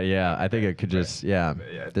think it but- matters. Yeah, I think it could just. Yeah,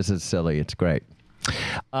 Yeah. this is silly. It's great.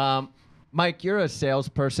 Mike, you're a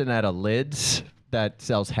salesperson at a Lids that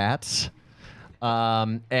sells hats,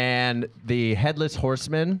 and the headless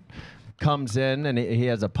horseman comes in and he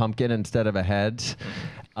has a pumpkin instead of a head.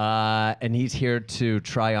 And he's here to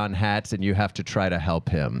try on hats, and you have to try to help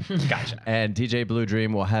him. Gotcha. And DJ Blue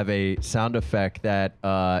Dream will have a sound effect that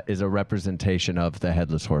is a representation of the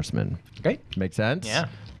headless horseman. Great. Make sense? Yeah.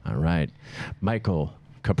 All right. Michael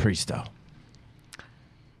Capristo.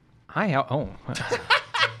 Hi.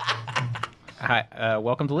 Hi.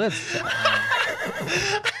 Welcome to Liz.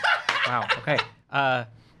 Wow. Okay. How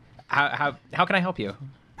can I help you?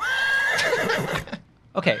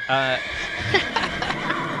 Okay.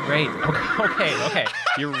 Great. Okay.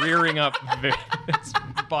 You're rearing up. It's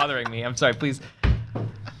bothering me. I'm sorry. Please.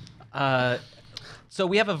 So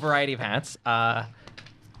we have a variety of hats. I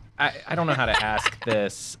don't know how to ask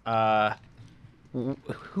this.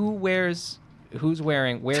 Where's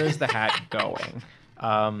the hat going?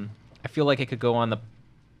 I feel like it could go on the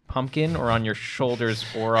pumpkin or on your shoulders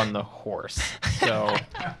or on the horse. So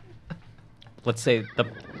let's say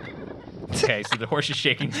okay, so the horse is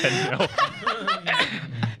shaking his head no.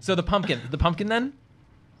 So the pumpkin then?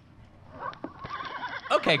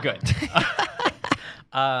 Okay, good.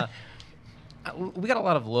 We got a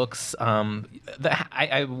lot of looks.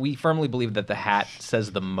 We firmly believe that the hat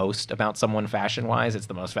says the most about someone fashion-wise. It's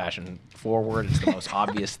the most fashion-forward. It's the most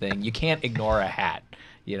obvious thing. You can't ignore a hat,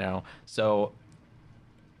 you know? So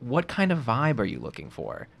what kind of vibe are you looking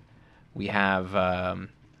for? We have...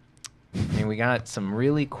 we got some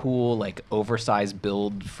really cool, like, oversized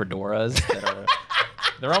build fedoras that are...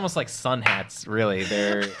 They're almost like sun hats, really.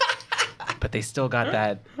 But they still got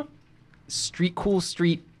that street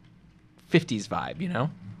 50s vibe, you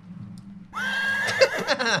know?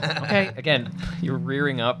 Okay, again, you're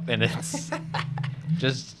rearing up, and it's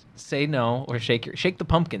just say no or shake the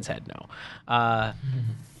pumpkin's head no.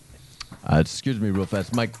 Excuse me real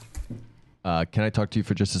fast. Mike, can I talk to you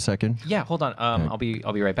for just a second? Yeah, hold on. I'll be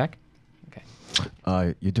right back. Okay.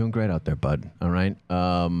 You're doing great out there, bud. All right.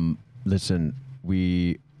 Listen,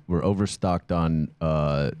 we're overstocked on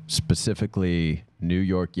specifically New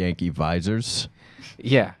York Yankee visors.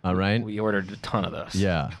 Yeah. All right. We ordered a ton of those.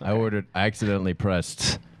 Yeah. I accidentally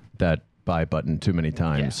pressed that buy button too many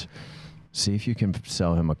times. Yeah. See if you can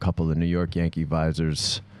sell him a couple of New York Yankee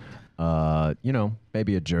visors.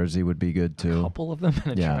 Maybe a jersey would be good too. A couple of them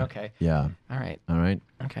in a Yeah. Okay. Yeah. All right. All right.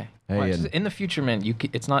 Okay. Hey, Well, and- in the future, man,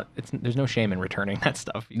 there's no shame in returning that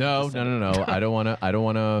stuff. You No. just send it. I don't want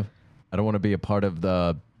to be a part of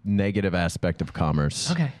the negative aspect of commerce.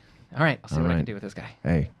 Okay. All right. I'll see All what I right. can do with this guy.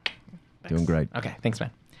 Hey, doing great. Okay. Thanks, man.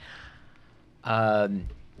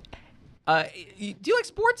 Do you like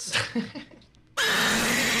sports?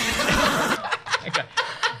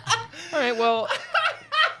 All right, well,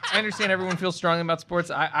 I understand everyone feels strongly about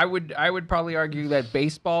sports. I would probably argue that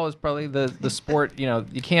baseball is probably the sport.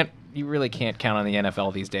 You really can't count on the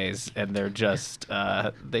NFL these days, and they're just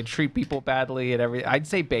they treat people badly and everything. I'd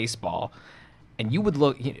say baseball, and you would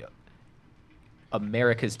look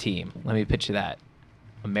America's team. Let me pitch you that.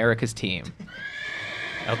 America's team.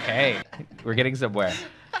 Okay, we're getting somewhere.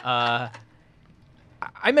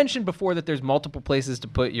 I mentioned before that there's multiple places to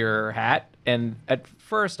put your hat, and at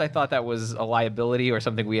first I thought that was a liability or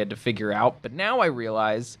something we had to figure out, but now I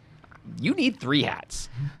realize you need 3 hats.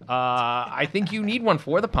 I think you need one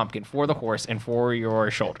for the pumpkin, for the horse, and for your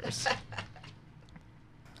shoulders.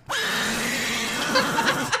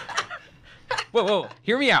 Whoa,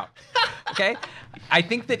 hear me out, okay? I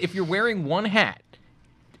think that if you're wearing one hat,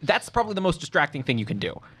 that's probably the most distracting thing you can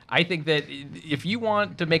do. I think that if you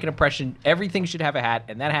want to make an impression, everything should have a hat,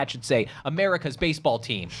 and that hat should say, America's baseball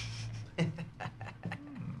team.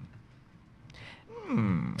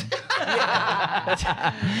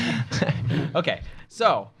 Okay,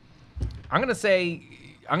 so I'm going to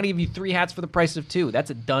give you 3 hats for the price of 2. That's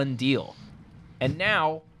a done deal. And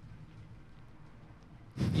now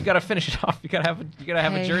you got to finish it off. You got to have a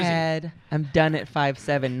jersey. Head, I'm done at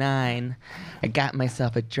 5'7". I got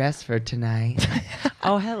myself a dress for tonight.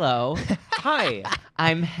 Oh, hello. Hi.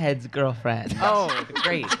 I'm Head's girlfriend. Oh,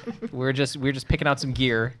 great. We're just picking out some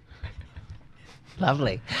gear.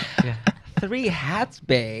 Lovely. Yeah. 3 hats,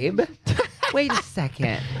 babe. Wait a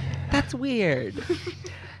second. That's weird.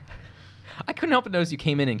 I couldn't help but notice you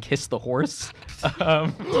came in and kissed the horse.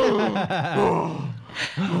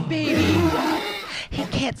 Baby. He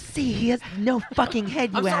can't see. He has no fucking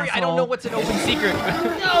head, you I'm sorry, asshole. I don't know what's an open secret.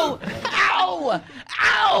 No! Ow!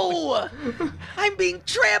 Ow! I'm being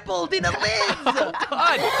trampled in a lids! Oh,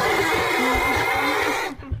 God.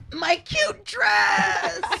 My cute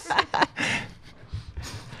dress!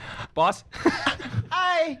 Boss?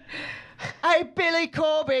 Hey, Billy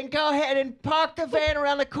Corbin, go ahead and park the van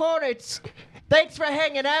around the corner. Thanks for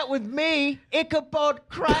hanging out with me, Ichabod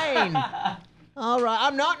Crane. All right,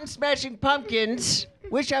 I'm not in Smashing Pumpkins.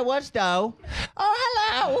 Wish I was, though. Oh,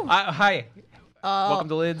 hello. Hi. Welcome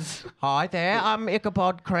to Lids. Hi there, I'm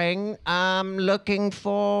Ichabod Crane. I'm looking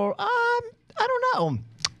for, I don't know,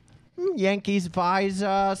 Yankees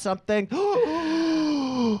visor, something.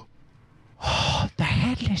 The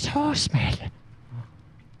Headless Horseman.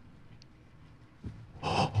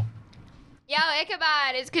 Yo,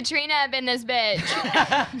 Ichabod, it's Katrina up in this bitch.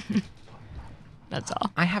 That's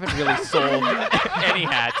all. I haven't really sold any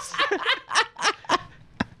hats.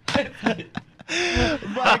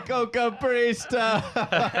 Michael Caprista.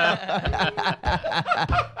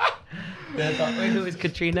 Wait, who is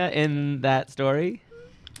Katrina in that story?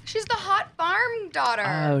 She's the hot farm daughter.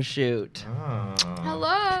 Oh, shoot.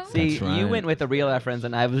 Hello. See, That's right. you went with a real reference,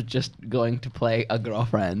 and I was just going to play a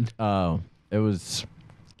girlfriend. Oh, it was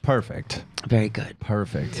perfect. Very good.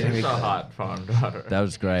 Perfect. It's a hot farm daughter. That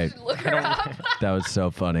was great. Look her up. That was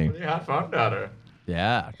so funny. Hot farm daughter.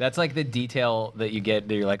 Yeah. That's like the detail that you get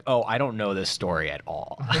that you're like, oh, I don't know this story at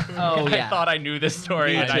all. Oh, yeah. I thought I knew this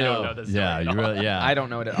story, and I don't know this story Yeah, at you all. really, yeah. I don't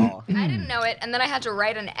know it at all. I didn't know it, and then I had to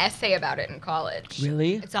write an essay about it in college.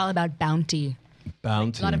 Really? It's all about bounty.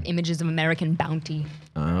 Bounty. A lot of images of American bounty.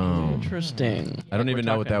 Oh. Interesting. I don't even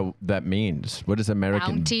know what that means. What is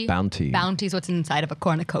American bounty? Bounty is what's inside of a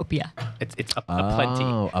cornucopia. It's a plenty.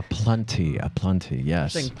 Oh, a plenty.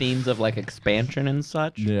 Yes. Interesting themes of like expansion and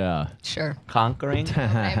such. Yeah. Sure. Conquering.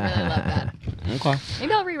 I really love that. Okay.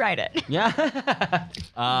 Maybe I'll rewrite it. Yeah.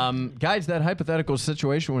 Guys, that hypothetical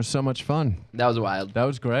situation was so much fun. That was wild. That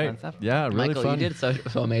was great. Fun stuff. Yeah, really Michael, fun. you did so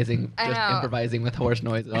amazing. I Just know. improvising with horse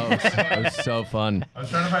noises. Oh, it was so fun. I was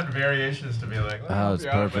trying to find variations to be like, Oh, it's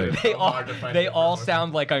perfect. They all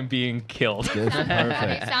sound like I'm being killed. It's It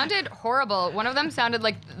perfect. sounded horrible. One of them sounded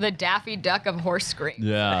like the Daffy Duck of horse scream.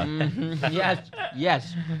 Yeah.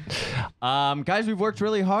 Yes. Guys, we've worked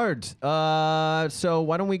really hard. So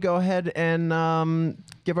why don't we go ahead and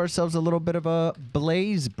give ourselves a little bit of a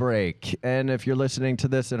blaze break. And if you're listening to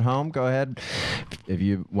this at home, go ahead. If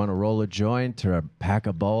you want to roll a joint or pack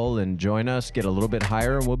a bowl and join us, get a little bit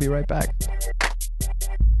higher, and we'll be right back.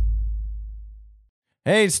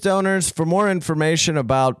 Hey, Stoners, for more information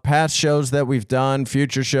about past shows that we've done,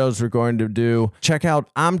 future shows we're going to do, check out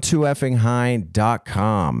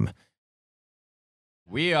I'm2effing-high.com.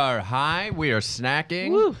 We are high. We are snacking.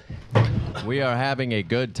 Woo. We are having a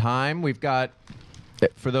good time. We've got,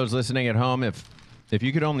 for those listening at home, if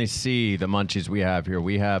you could only see the munchies we have here,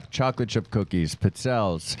 we have chocolate chip cookies,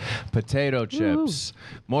 pizzelles, potato chips,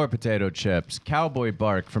 more potato chips, cowboy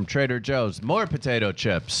bark from Trader Joe's, more potato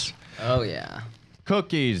chips. Oh yeah.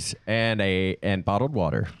 cookies, and bottled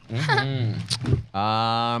water.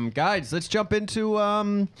 Guys, let's jump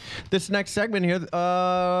into this next segment here.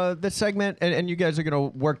 This segment, and you guys are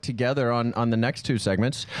going to work together on the next two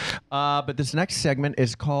segments. But this next segment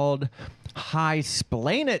is called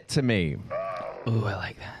Hi-Splain It to Me. Ooh, I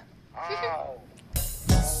like that.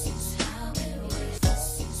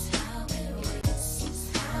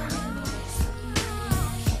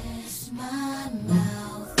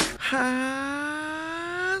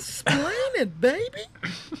 Explain it, baby.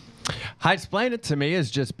 Hi-Splain It to Me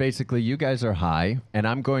is just basically you guys are high, and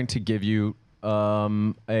I'm going to give you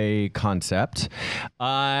a concept,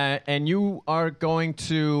 and you are going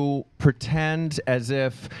to pretend as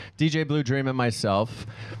if DJ Blue Dream and myself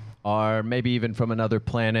are maybe even from another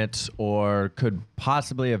planet, or could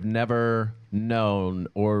possibly have never known,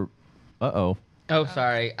 or Oh,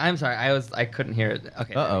 sorry. I'm sorry. I couldn't hear it.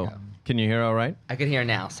 Okay. there we go. Can you hear all right? I can hear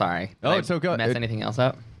now. Sorry. Oh, Did it's okay. Mess anything else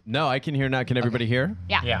up? No, I can hear now. Can everybody hear?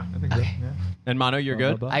 Yeah. Yeah. I think so, Okay. yeah. And Mono, you're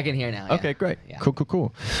good? I can hear now. Yeah. Okay, great. Yeah.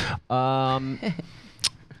 Cool.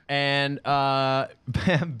 And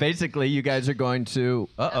basically, you guys are going to.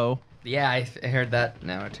 Yeah, I heard that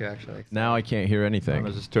now too. Actually. Now I can't hear I anything.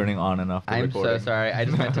 was just turning on and off the I'm recording. so sorry. I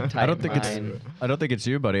just meant to type I don't think mine. I don't think it's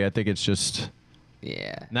you, buddy. I think it's just.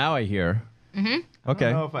 Yeah. Now I hear. Mm-hmm. I Okay.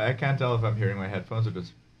 don't know if I can't tell if I'm hearing my headphones or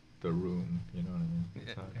just the room. You know what I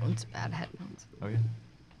mean? So- It's bad headphones. oh yeah.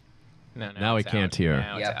 No, Now I it's can't out. hear.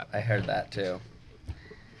 Now it's Yep, out. I heard that too.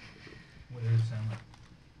 What does it sound like?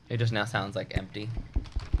 It just now sounds like empty.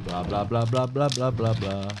 Blah blah blah blah blah blah blah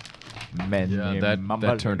blah. Men Yeah, in that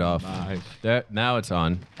mumble turned off. my- Now it's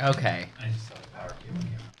on. Okay. I just saw the power cable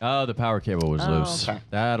again. Oh, the power cable was Oh, loose. okay.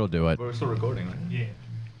 That'll do it. We're still recording, right? Yeah.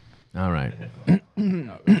 All right.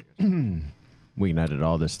 We can edit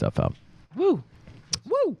all this stuff out. Woo.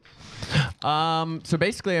 Woo! So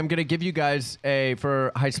basically, I'm going to give you guys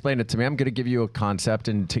for Hi-Splain It to Me, I'm going to give you a concept,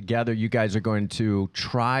 and together you guys are going to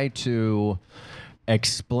try to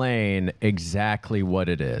explain exactly what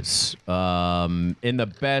it is to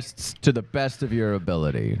the best of your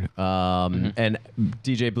ability. And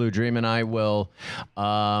DJ Blue Dream and I will,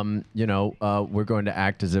 we're going to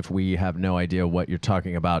act as if we have no idea what you're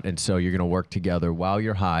talking about, and so you're going to work together while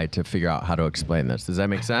you're high to figure out how to explain this. Does that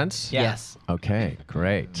make sense? Yeah. Yes. Okay,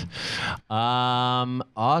 great.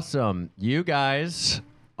 Awesome. You guys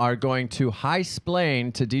are going to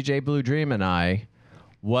Hi-Splain to DJ Blue Dream and I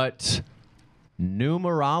what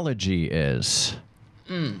numerology is.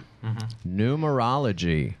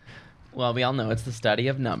 Numerology. Well, we all know it's the study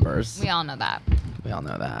of numbers. We all know that. We all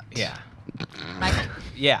know that. Yeah. Michael.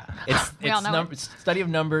 Yeah. It's We all know it's study of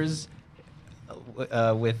numbers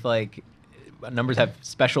with like numbers have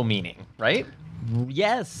special meaning, right?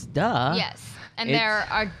 Yes. Duh. Yes. And It's- there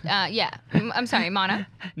are, I'm sorry, Mono.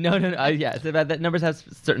 No. Yeah. So that numbers have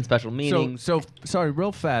certain special meanings. So sorry,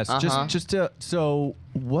 real fast. Uh-huh. So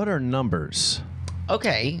what are numbers?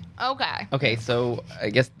 Okay. Okay. So I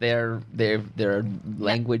guess there are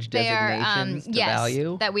language They are, designations to yes,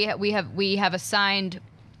 value. that we have assigned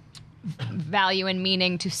value and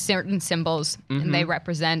meaning to certain symbols, and they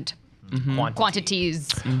represent quantities.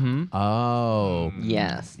 Oh.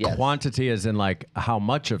 Yes. Quantity is in like how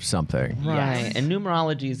much of something. Right. Yes. And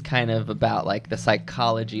numerology is kind of about like the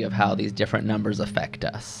psychology of how these different numbers affect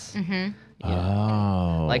us. Mm-hmm.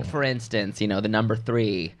 Oh. Like for instance, the number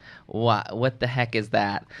 3. What the heck is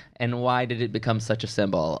that? And why did it become such a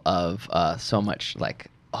symbol of so much like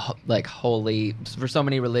holy? For so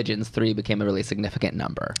many religions, 3 became a really significant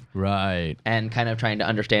number. Right. And kind of trying to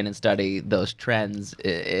understand and study those trends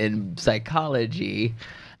in psychology,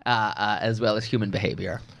 as well as human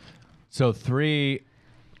behavior. So 3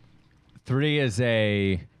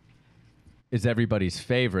 is everybody's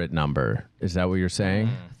favorite number. Is that what you're saying?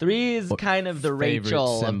 3 is kind of the favorite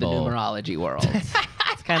Rachel symbol. of the numerology world.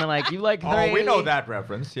 It's kind of like you like 3. Oh, we know that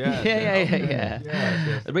reference. Yes, Yeah.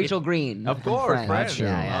 Yes. Rachel Green. Of from course, Friends.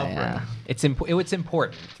 Yeah. It's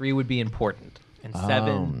important. 3 would be important, and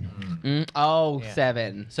 7. Oh, Yeah.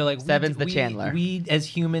 7. So like 7's the Chandler. We as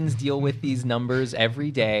humans deal with these numbers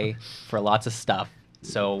every day for lots of stuff.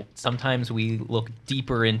 So sometimes we look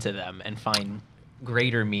deeper into them and find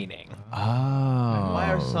greater meaning. Oh.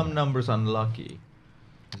 Why are some numbers unlucky?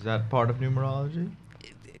 Is that part of numerology?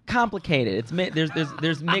 Complicated. It's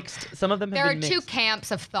there's mixed. Some of them have There are been two mixed.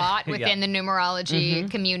 camps of thought within the numerology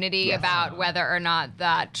community about whether or not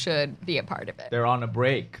that should be a part of it. They're on a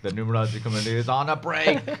break. The numerology community is on a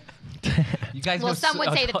break. You guys Well, know some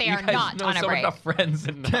would say that they you are guys not know on a so break. enough friends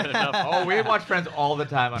and not enough. Oh, we watch Friends all the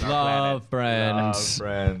time on our Love planet. Friends.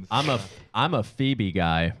 Love Friends. I'm a Phoebe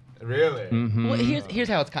guy. Really? Well, here's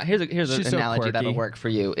how it's here's She's an so analogy quirky. that'll work for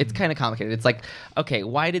you. It's kind of complicated. It's like, okay,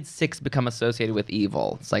 why did 6 become associated with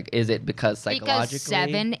evil? It's like, is it because psychologically? Because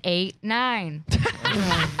 7, 8, 9.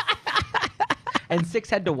 And 6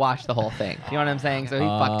 had to watch the whole thing. You know what I'm saying? So he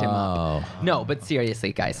fucked him up. No, but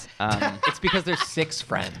seriously, guys. It's because there's 6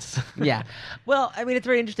 friends. Yeah. Well, I mean, it's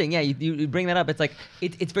very interesting. Yeah, you bring that up. It's like,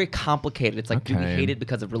 it's very complicated. It's like, do we Okay. hate it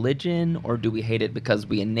because of religion, or do we hate it because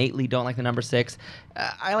we innately don't like the number 6?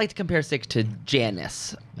 I like to compare 6 to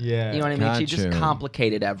Janice. Yeah. You know what I mean? She Got just you.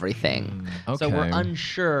 complicated everything. So we're Okay.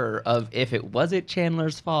 unsure of if it was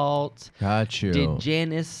Chandler's fault. Got you. Did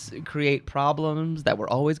Janice create problems that were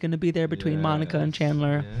always going to be there between Monica and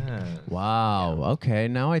Chandler? Yeah. Wow. Okay.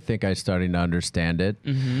 Now I think I'm starting to understand it.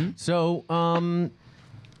 Mm-hmm. So,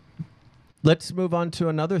 let's move on to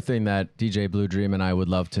another thing that DJ Blue Dream and I would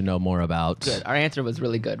love to know more about. Good. Our answer was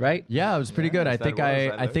really good, right? Yeah, it was pretty good. I that think was, I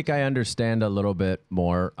I like think I understand a little bit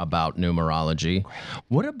more about numerology.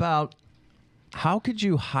 What about how could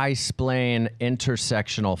you high-splain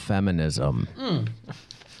intersectional feminism?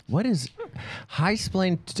 What is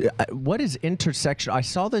high-splain? What is intersection? I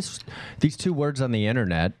saw these two words on the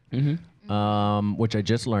internet, which I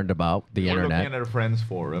just learned about the We're internet. looking at our friends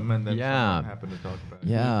forum, and then Yeah. someone happened to talk about it.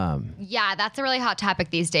 Yeah. Yeah, that's a really hot topic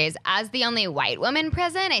these days. As the only white woman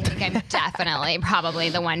present, I think I'm definitely probably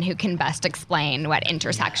the one who can best explain what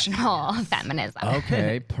intersectional feminism is.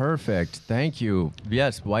 Okay, perfect. Thank you.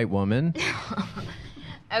 Yes, white woman.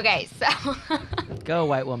 Okay, so Go,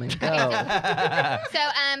 white woman, go.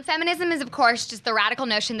 feminism is, of course, just the radical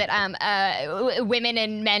notion that women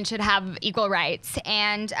and men should have equal rights,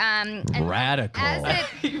 and Radical. as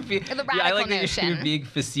the Yeah, radical I like notion. that you're being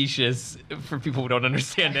facetious for people who don't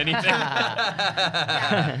understand anything.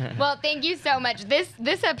 Well, thank you so much.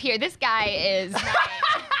 This up here, this guy is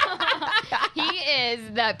he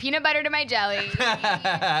is the peanut butter to my jelly.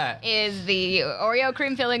 He is the Oreo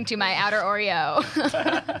cream filling to my outer Oreo.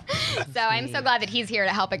 So I'm so glad that he's here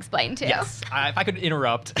to help explain too. Yes, if I could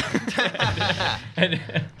interrupt.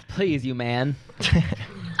 Please, you man.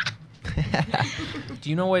 Do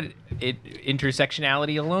you know what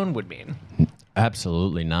intersectionality alone would mean?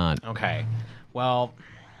 Absolutely not. Okay. Well,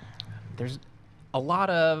 there's a lot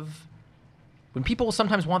of when people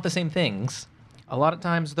sometimes want the same things, a lot of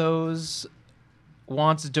times those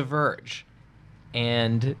wants diverge.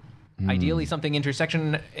 And ideally something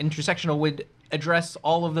intersectional would address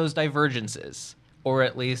all of those divergences, or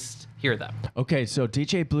at least hear them. Okay, so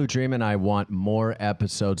DJ Blue Dream and I want more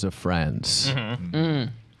episodes of Friends.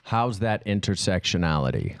 How's that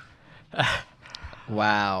intersectionality?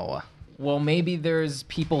 Wow. Well, maybe there's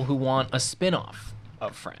people who want a spin-off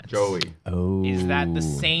of Friends. Joey. Oh. Is that the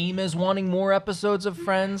same as wanting more episodes of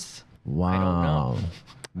Friends? Wow. I don't know.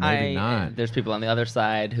 Maybe not. There's people on the other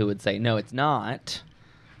side who would say, no, it's not.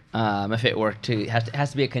 If it were to,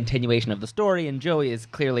 has to be a continuation of the story, and Joey is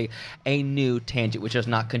clearly a new tangent, which does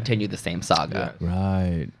not continue the same saga.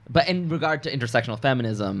 Right. But in regard to intersectional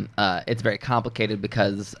feminism, it's very complicated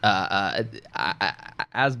because,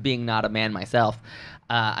 as being not a man myself,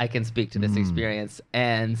 I can speak to this experience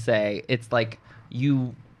and say it's like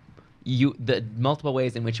the multiple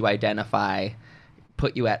ways in which you identify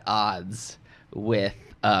put you at odds with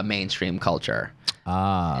mainstream culture.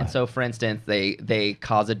 And so, for instance, they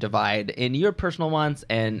cause a divide in your personal wants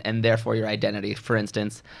and therefore your identity. For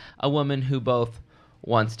instance, a woman who both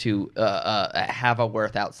wants to have a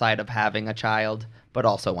worth outside of having a child, but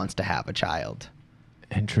also wants to have a child.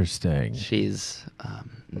 Interesting. She's,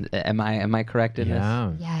 am I correct in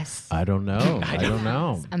Yeah. Yes. I don't know. I don't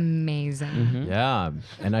know. Amazing. Yeah.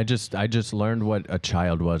 And I just learned what a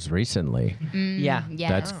child was recently. Yeah. Yes.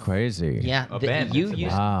 That's crazy. Yeah, A band, it's a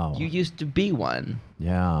band. you used to be one.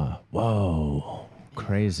 Yeah. Whoa.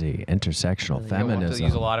 Crazy. Intersectional You'll feminism. have to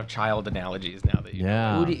use a lot of child analogies now that you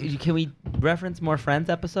Yeah. Can we reference more Friends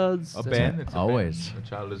episodes? A band. It's a Always. Band. A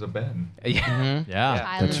child is a band. Yeah. Yeah.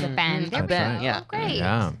 Child is a band. There we go. right. Yeah. Great.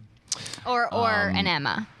 Yeah. Or an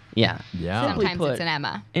Emma. Yeah. Yeah. Simply Sometimes put, it's an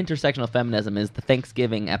Emma. intersectional feminism is the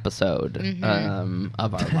Thanksgiving episode of our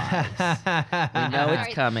lives. We know it's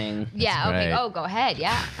Sorry. coming. Yeah. Okay. right. Oh, go ahead.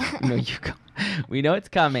 Yeah. No, you go. We know it's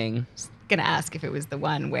coming. Gonna ask if it was the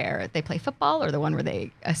one where they play football or the one where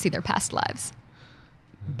they see their past lives.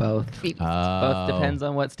 Both. Both depends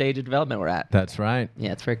on what stage of development we're at. That's right.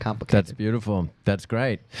 Yeah, it's very complicated. That's beautiful. That's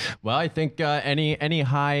great. Well, I think any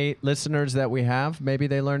high listeners that we have, maybe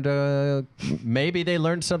they learned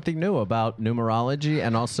something new about numerology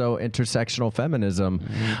and also intersectional feminism.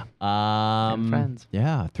 And Friends.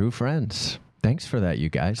 Yeah, through Friends. Thanks for that, you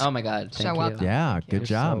guys. Oh my God. Thank So you. welcome. Yeah, good You're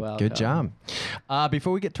so job. Good job.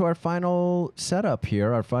 Before we get to our final setup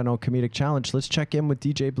here, our final comedic challenge, let's check in with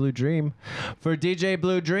DJ Blue Dream for DJ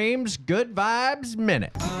Blue Dream's Good Vibes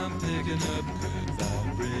Minute. I'm picking up good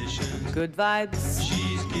vibrations. Good vibes.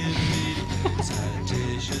 She's giving me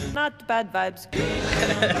citation. Not bad vibes.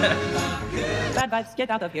 Bad vibes.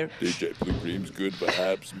 Get out of here. DJ Blue Dream's Good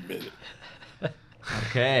Vibes Minute.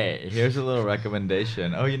 Okay, here's a little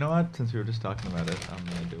recommendation. Oh, you know what? Since we were just talking about it, I'm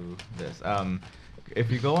gonna do this.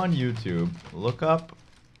 If you go on YouTube, look up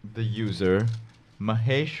the user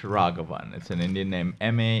Mahesh Raghavan. It's an Indian name,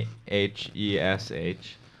 MAHESH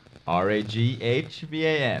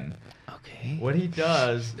Okay. What he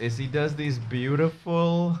does is he does these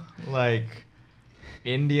beautiful, like,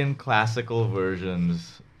 Indian classical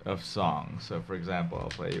versions of songs. So, for example, I'll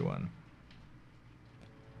play you one.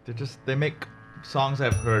 They make songs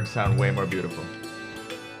I've heard sound way more beautiful.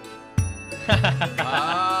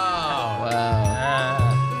 Wow.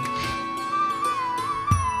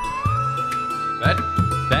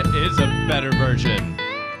 That is a better version.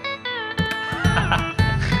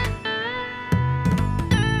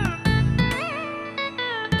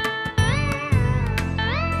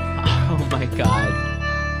 Oh my God.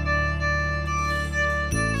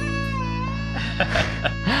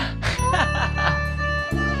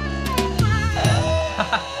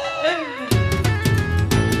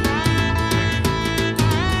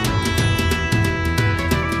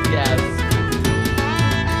 Yes.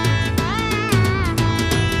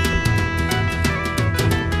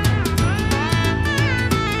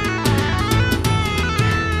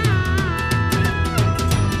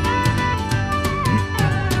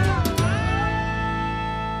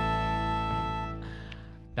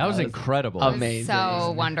 That was incredible. Amazing.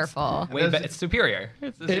 So wonderful. It's superior.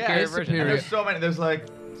 It's a superior is version. superior. And there's so many. There's like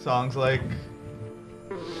songs like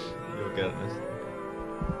you'll get this,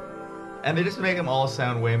 and they just make them all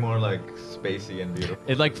sound way more like spacey and beautiful.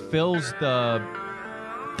 It like fills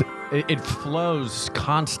it flows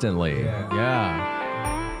constantly. Yeah.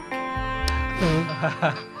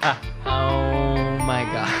 Oh my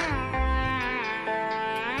God.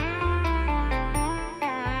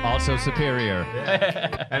 Also superior.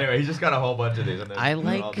 Anyway, he's just got a whole bunch of these. And I they're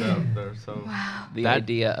like- all- they're so. The That-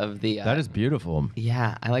 idea of the. That is beautiful.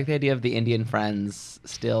 Yeah, I like the idea of the Indian friends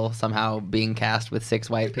still somehow being cast with 6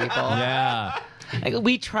 white people. Yeah. Like,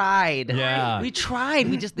 we tried. Yeah. We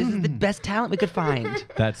tried. This is the best talent we could find.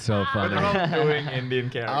 That's so But funny. they're all doing Indian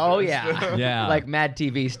characters. Oh yeah. Yeah. Like Mad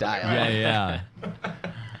TV style. Yeah.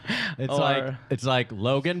 It's Or- like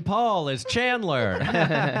Logan Paul is Chandler.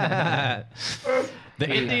 The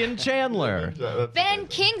Indian Chandler. Ben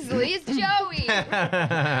Kingsley is Joey.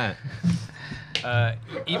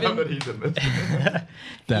 Even that he's in this.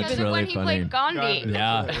 That's Even really when he funny. played Gandhi.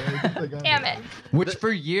 Yeah. Damn it. Which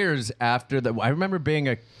for years after that, I remember being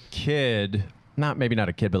a kid, maybe not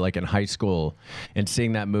a kid, but like in high school, and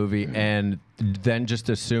seeing that movie, and then just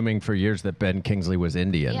assuming for years that Ben Kingsley was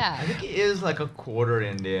Indian. I Yeah. think he is like a quarter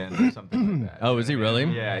Indian or something like that. Oh, is he really?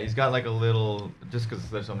 Yeah, he's got like a little, just because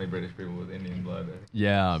there's so many British people with Indian blood.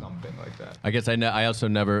 Yeah. Something like that. I guess I also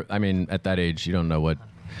never. I mean, at that age, you don't know what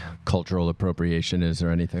cultural appropriation is or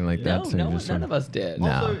anything like that. So you just none sort of us did. No.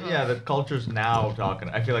 Also, yeah, the culture's now talking.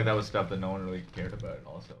 I feel like that was stuff that no one really cared about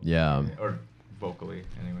also. Yeah. Or vocally,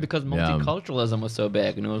 anyway. Because Yeah. multiculturalism was so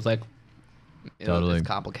big, and it was like, Totally. it's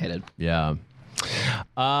complicated. Yeah.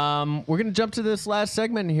 We're gonna jump to this last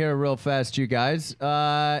segment here real fast, you guys.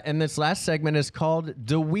 And this last segment is called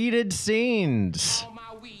Deleted Scenes. All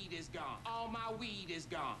my weed is gone. All my weed is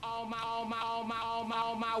gone. All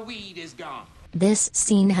my weed is gone. This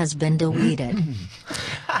scene has been deleted.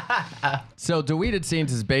 So deleted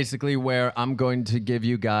scenes is basically where I'm going to give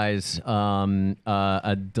you guys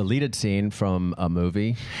a deleted scene from a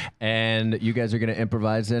movie, and you guys are going to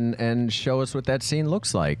improvise and show us what that scene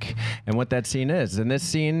looks like and what that scene is. And this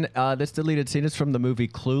scene, this deleted scene is from the movie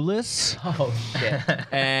Clueless. Oh shit!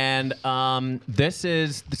 And this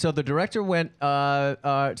is so the director went.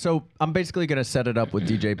 So I'm basically going to set it up with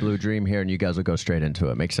DJ Blue Dream here, and you guys will go straight into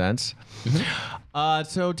it. Make sense?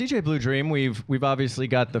 So DJ Blue Dream, we've obviously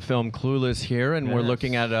got the film Clueless here, and we're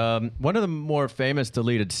looking at one of the more famous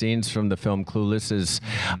deleted scenes from the film Clueless is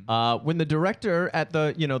when the director at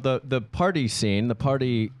the party scene, the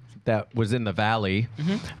party that was in the valley.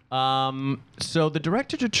 So the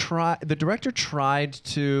director tried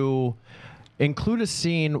to include a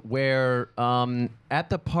scene where at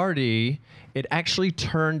the party it actually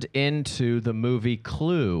turned into the movie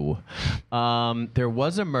Clue. There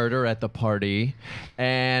was a murder at the party,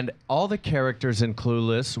 and all the characters in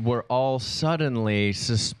Clueless were all suddenly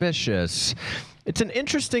suspicious. It's an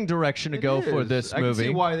interesting direction to go for this I movie.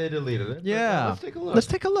 can see why they deleted it. but, Yeah. let's take a look. Let's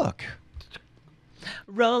take a look.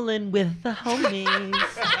 Rolling with the homies.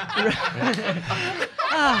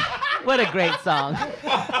 What a great song.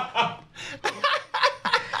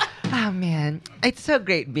 Oh man, it's so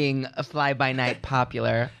great being a fly-by-night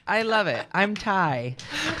popular. I love it. I'm Ty.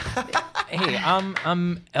 Hey,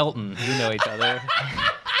 I'm Elton. We know each other.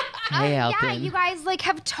 Hey, Yeah, Elton. you guys like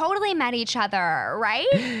have totally met each other, right?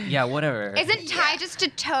 Yeah, whatever. Isn't Ty just a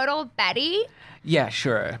total Betty? Yeah,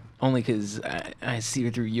 sure. Only because I see her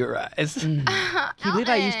through your eyes. Can you believe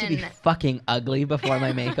I used to be fucking ugly before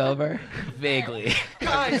my makeover? Vaguely.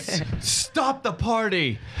 Guys, stop the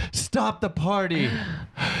party. Stop the party.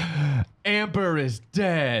 Amber is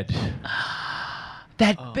dead.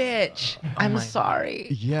 That bitch. I'm sorry.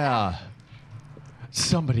 Yeah.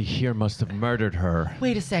 Somebody here must have murdered her.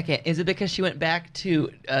 Wait a second. Is it because she went back to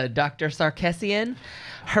Dr. Sarkisian?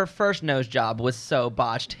 Her first nose job was so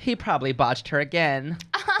botched. He probably botched her again.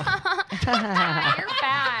 You're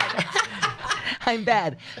bad. I'm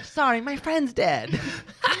bad. Sorry, my friend's dead.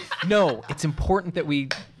 No, it's important that we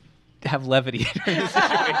have levity in this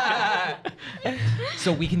situation.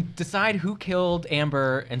 So we can decide who killed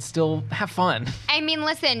Amber and still have fun. I mean,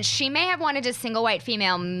 listen, she may have wanted to single white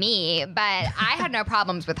female me, but I had no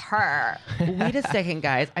problems with her. Wait a second,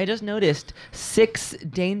 guys. I just noticed 6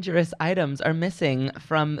 dangerous items are missing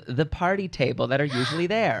from the party table that are usually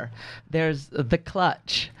there. There's the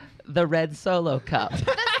clutch, the red Solo cup, The suck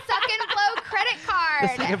and blow credit the card.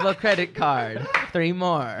 Second Blow credit card, 3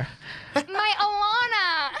 more. My Alana.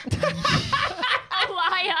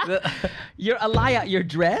 Alaya. Your Alaya, your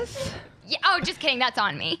dress? Yeah, oh, just kidding. That's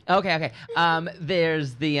on me. Okay.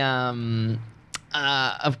 There's the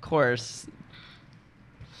of course,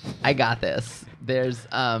 I got this. There's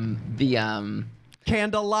the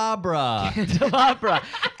Candelabra. candelabra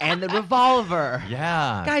and the revolver.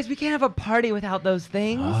 Yeah. Guys, we can't have a party without those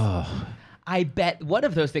things. Oh. I bet one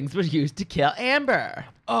of those things was used to kill Amber.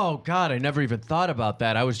 Oh, God, I never even thought about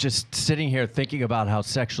that. I was just sitting here thinking about how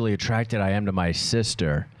sexually attracted I am to my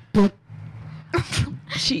sister.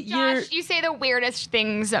 Josh, you say the weirdest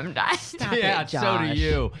things sometimes. Stop Yeah, it, so Josh. do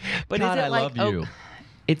you. But God, is it I like, love you.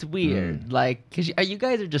 It's weird. Like, cause you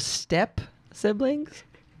guys are just step siblings,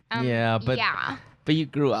 Yeah, but Yeah. but you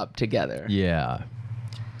grew up together. yeah.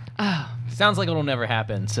 Sounds like it'll never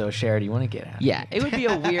happen. So, Cher, do you want to get out? Yeah, it would be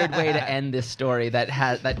a weird way to end this story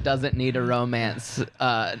that doesn't need a romance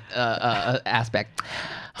aspect.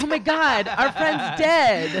 Oh my God, our friend's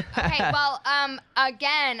dead. Okay, well,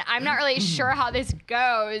 again, I'm not really sure how this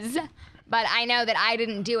goes, but I know that I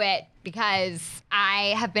didn't do it because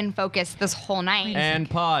I have been focused this whole night. And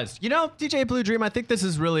pause. You know, DJ Blue Dream, I think this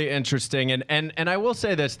is really interesting. And I will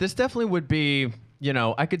say this definitely would be, you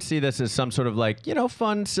know, I could see this as some sort of like, you know,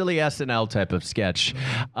 fun, silly SNL type of sketch.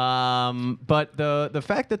 But the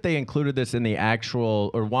fact that they included this in the actual,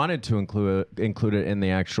 or wanted to include it in the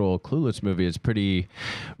actual Clueless movie is pretty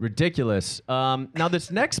ridiculous. Now, this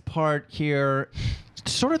next part here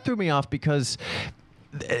sort of threw me off because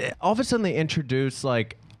all of a sudden they introduce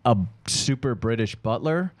like a super British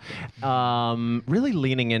butler, really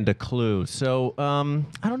leaning into Clue. So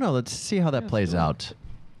I don't know. Let's see how that plays out.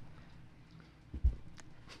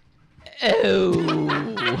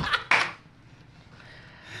 Oh.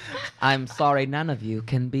 I'm sorry none of you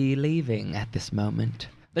can be leaving at this moment.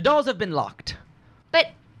 The doors have been locked.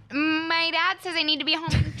 But my dad says I need to be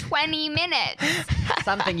home in 20 minutes.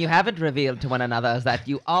 Something you haven't revealed to one another is that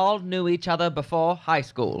you all knew each other before high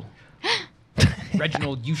school.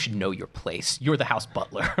 Reginald, you should know your place. You're the house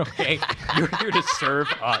butler, okay? You're here to serve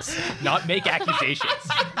us, not make accusations.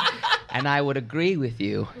 And I would agree with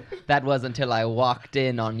you. That was until I walked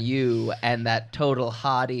in on you and that total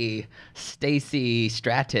hottie Stacy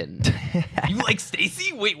Stratton. You like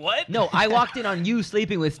Stacy? Wait, what? No, I walked in on you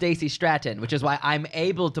sleeping with Stacy Stratton, which is why I'm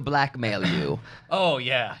able to blackmail you. Oh,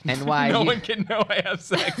 yeah. And why no you- one can know I have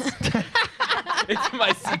sex. It's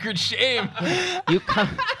my secret shame.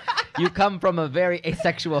 You come from a very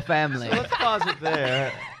asexual family. So let's pause it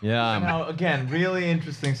there. Yeah. Now again, really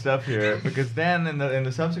interesting stuff here because then in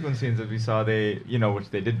the subsequent scenes that we saw, they which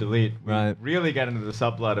they did delete, we really got into the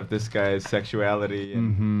subplot of this guy's sexuality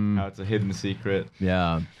and how it's a hidden secret.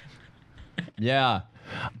 Yeah. Yeah.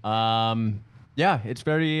 It's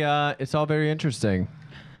very it's all very interesting.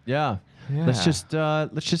 Yeah. Let's just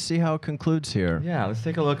see how it concludes here. Yeah, let's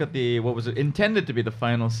take a look at what was intended to be the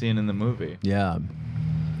final scene in the movie. Yeah.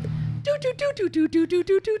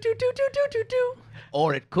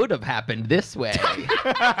 Or it could have happened this way.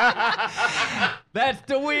 That's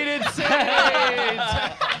the weeded sage.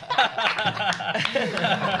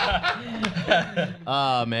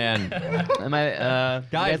 Oh man, Am I? You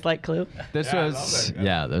guys like Clue? this Yeah, I was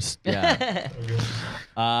love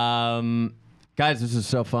it, guys, this was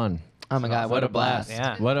so fun. Oh my God, what a blast!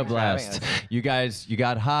 Yeah. What a Thanks for having blast. us. You guys, you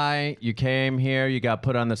got high, you came here, you got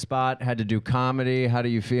put on the spot, had to do comedy. How do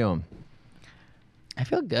you feel? I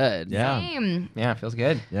feel good. Yeah. Same. Yeah, it feels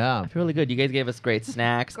good. Yeah. I feel really good. You guys gave us great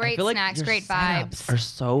snacks. I Great feel like snacks, your great setups vibes. Are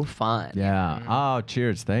so fun. Yeah. Oh,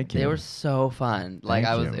 cheers. Thank you. They were so fun. Like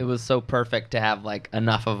Thank you. it was so perfect to have like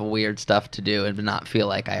enough of weird stuff to do and not feel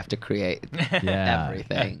like I have to create Yeah.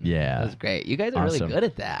 everything. Yeah. It was great. You guys are really Awesome. good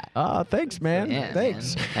at that. Oh, thanks, man. Yeah,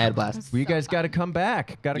 Thanks. man. I had a blast. Well, you guys got to come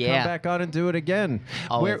back. Got to Yeah. come back on and do it again.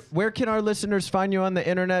 Always. Where can our listeners find you on the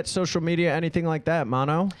internet, social media, anything like that,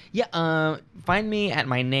 Mono? Yeah, find me at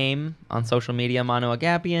my name on social media, Mono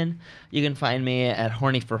Agapian. You can find me at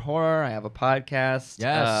Horny for Horror. I have a podcast.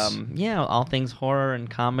 Yes. Yeah, all things horror and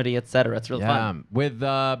comedy, etc. It's real fun. With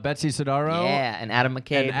Betsy Sidaro. Yeah, and Adam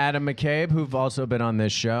McCabe. And Adam McCabe, who've also been on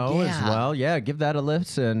this show as Yeah. well. Yeah, give that a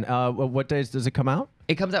listen. What days does it come out?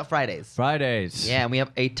 It comes out Fridays. Fridays. Yeah, and we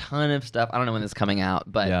have a ton of stuff. I don't know when this is coming out,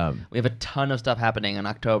 but Yeah. we have a ton of stuff happening in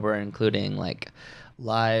October, including like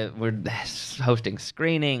live. We're hosting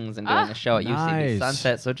screenings and doing a show at UCB nice.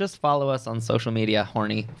 Sunset. So just follow us on social media,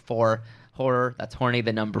 Horny for Horror. That's Horny,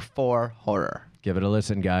 the number 4 horror. Give it a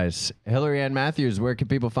listen, guys. Hillary Ann Matthews, where can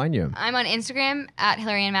people find you? I'm on Instagram at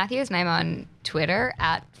Hillary Ann Matthews, and I'm on Twitter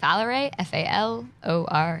at Faloray,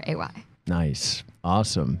 Faloray. Nice.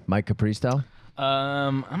 Awesome. Mike Capristo?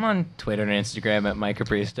 I'm on Twitter and Instagram at Mike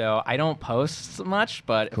Capristo. I don't post much,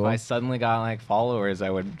 but Cool. if I suddenly got like followers, I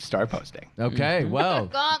would start posting. Okay, well.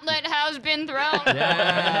 Gauntlet has been thrown.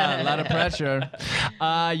 Yeah, a lot of pressure.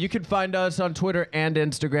 You can find us on Twitter and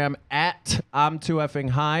Instagram at I'm Too Effing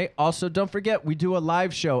High. Also, don't forget, we do a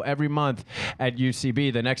live show every month at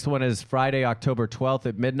UCB. The next one is Friday, October 12th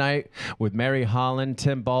at midnight with Mary Holland,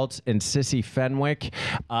 Tim Baltz, and Sissy Fenwick.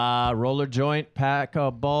 Roller joint, pack a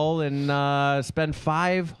bowl, and spend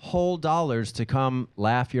 $5 whole to come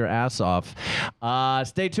laugh your ass off.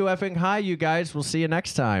 Stay too effing high, you guys. We'll see you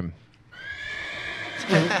next time.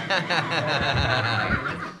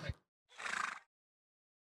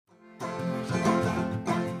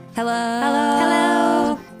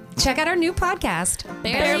 Hello. Check out our new podcast,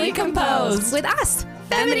 Barely Composed, with us,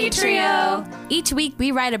 Femini Trio. Each week,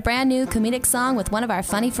 we write a brand new comedic song with one of our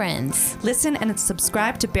funny friends. Listen and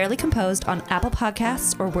subscribe to Barely Composed on Apple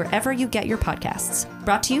Podcasts or wherever you get your podcasts.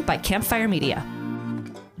 Brought to you by Campfire Media.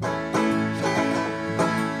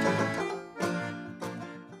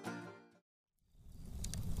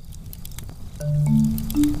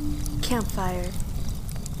 Campfire.